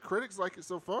good. Critics like it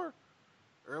so far.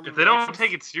 If they don't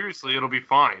take it seriously, it'll be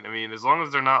fine. I mean, as long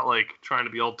as they're not like trying to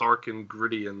be all dark and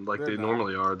gritty and like they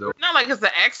normally are, though. Not like it's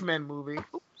the X-Men movie.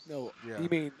 Oops. No, you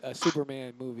mean a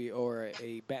Superman movie or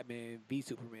a Batman v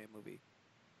Superman movie?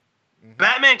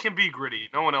 Batman can be gritty.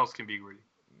 No one else can be gritty.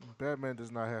 Batman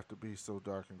does not have to be so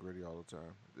dark and gritty all the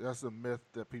time. That's a myth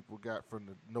that people got from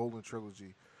the Nolan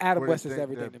trilogy. Adam West is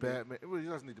everything to Batman, well, he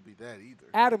doesn't need to be that either.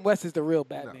 Adam West is the real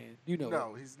Batman.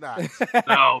 No, he's not.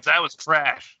 No, that was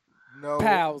trash. No,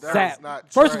 Pal, that Zap. was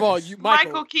not First trash. of all, you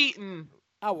Michael Keaton.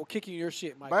 I will kick you in your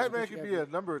shit, Michael. Batman can be a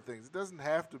number of things. It doesn't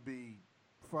have to be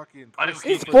fucking.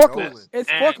 It's folklore.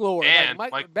 It's folklore. And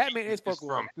Batman is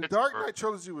folklore. The Dark Knight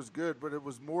trilogy was good, but it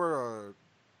was more a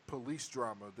police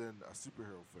drama than a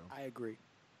superhero film. I agree.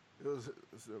 It was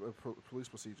a police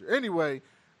procedure. Anyway,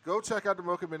 go check out the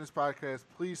Mocha Minutes podcast.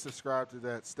 Please subscribe to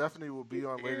that. Stephanie will be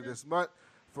on later this month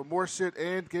for more shit,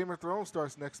 and Game of Thrones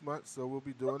starts next month, so we'll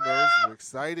be doing those. We're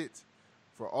excited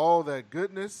for all that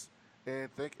goodness, and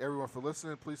thank everyone for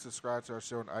listening. Please subscribe to our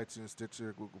show on iTunes,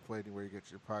 Stitcher, Google Play, anywhere you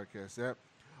get your podcast app.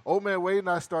 Old Man Wade and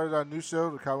I started our new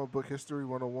show, The Comic Book History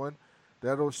 101.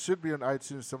 That should be on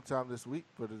iTunes sometime this week,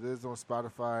 but it is on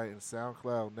Spotify and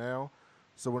SoundCloud now.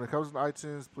 So when it comes to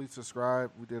iTunes, please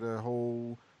subscribe. We did a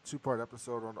whole 2-part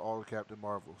episode on all of Captain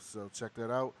Marvel. So check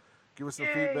that out. Give us some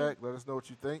feedback. Let us know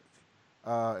what you think.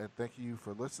 And thank you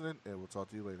for listening, and we'll talk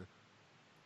to you later.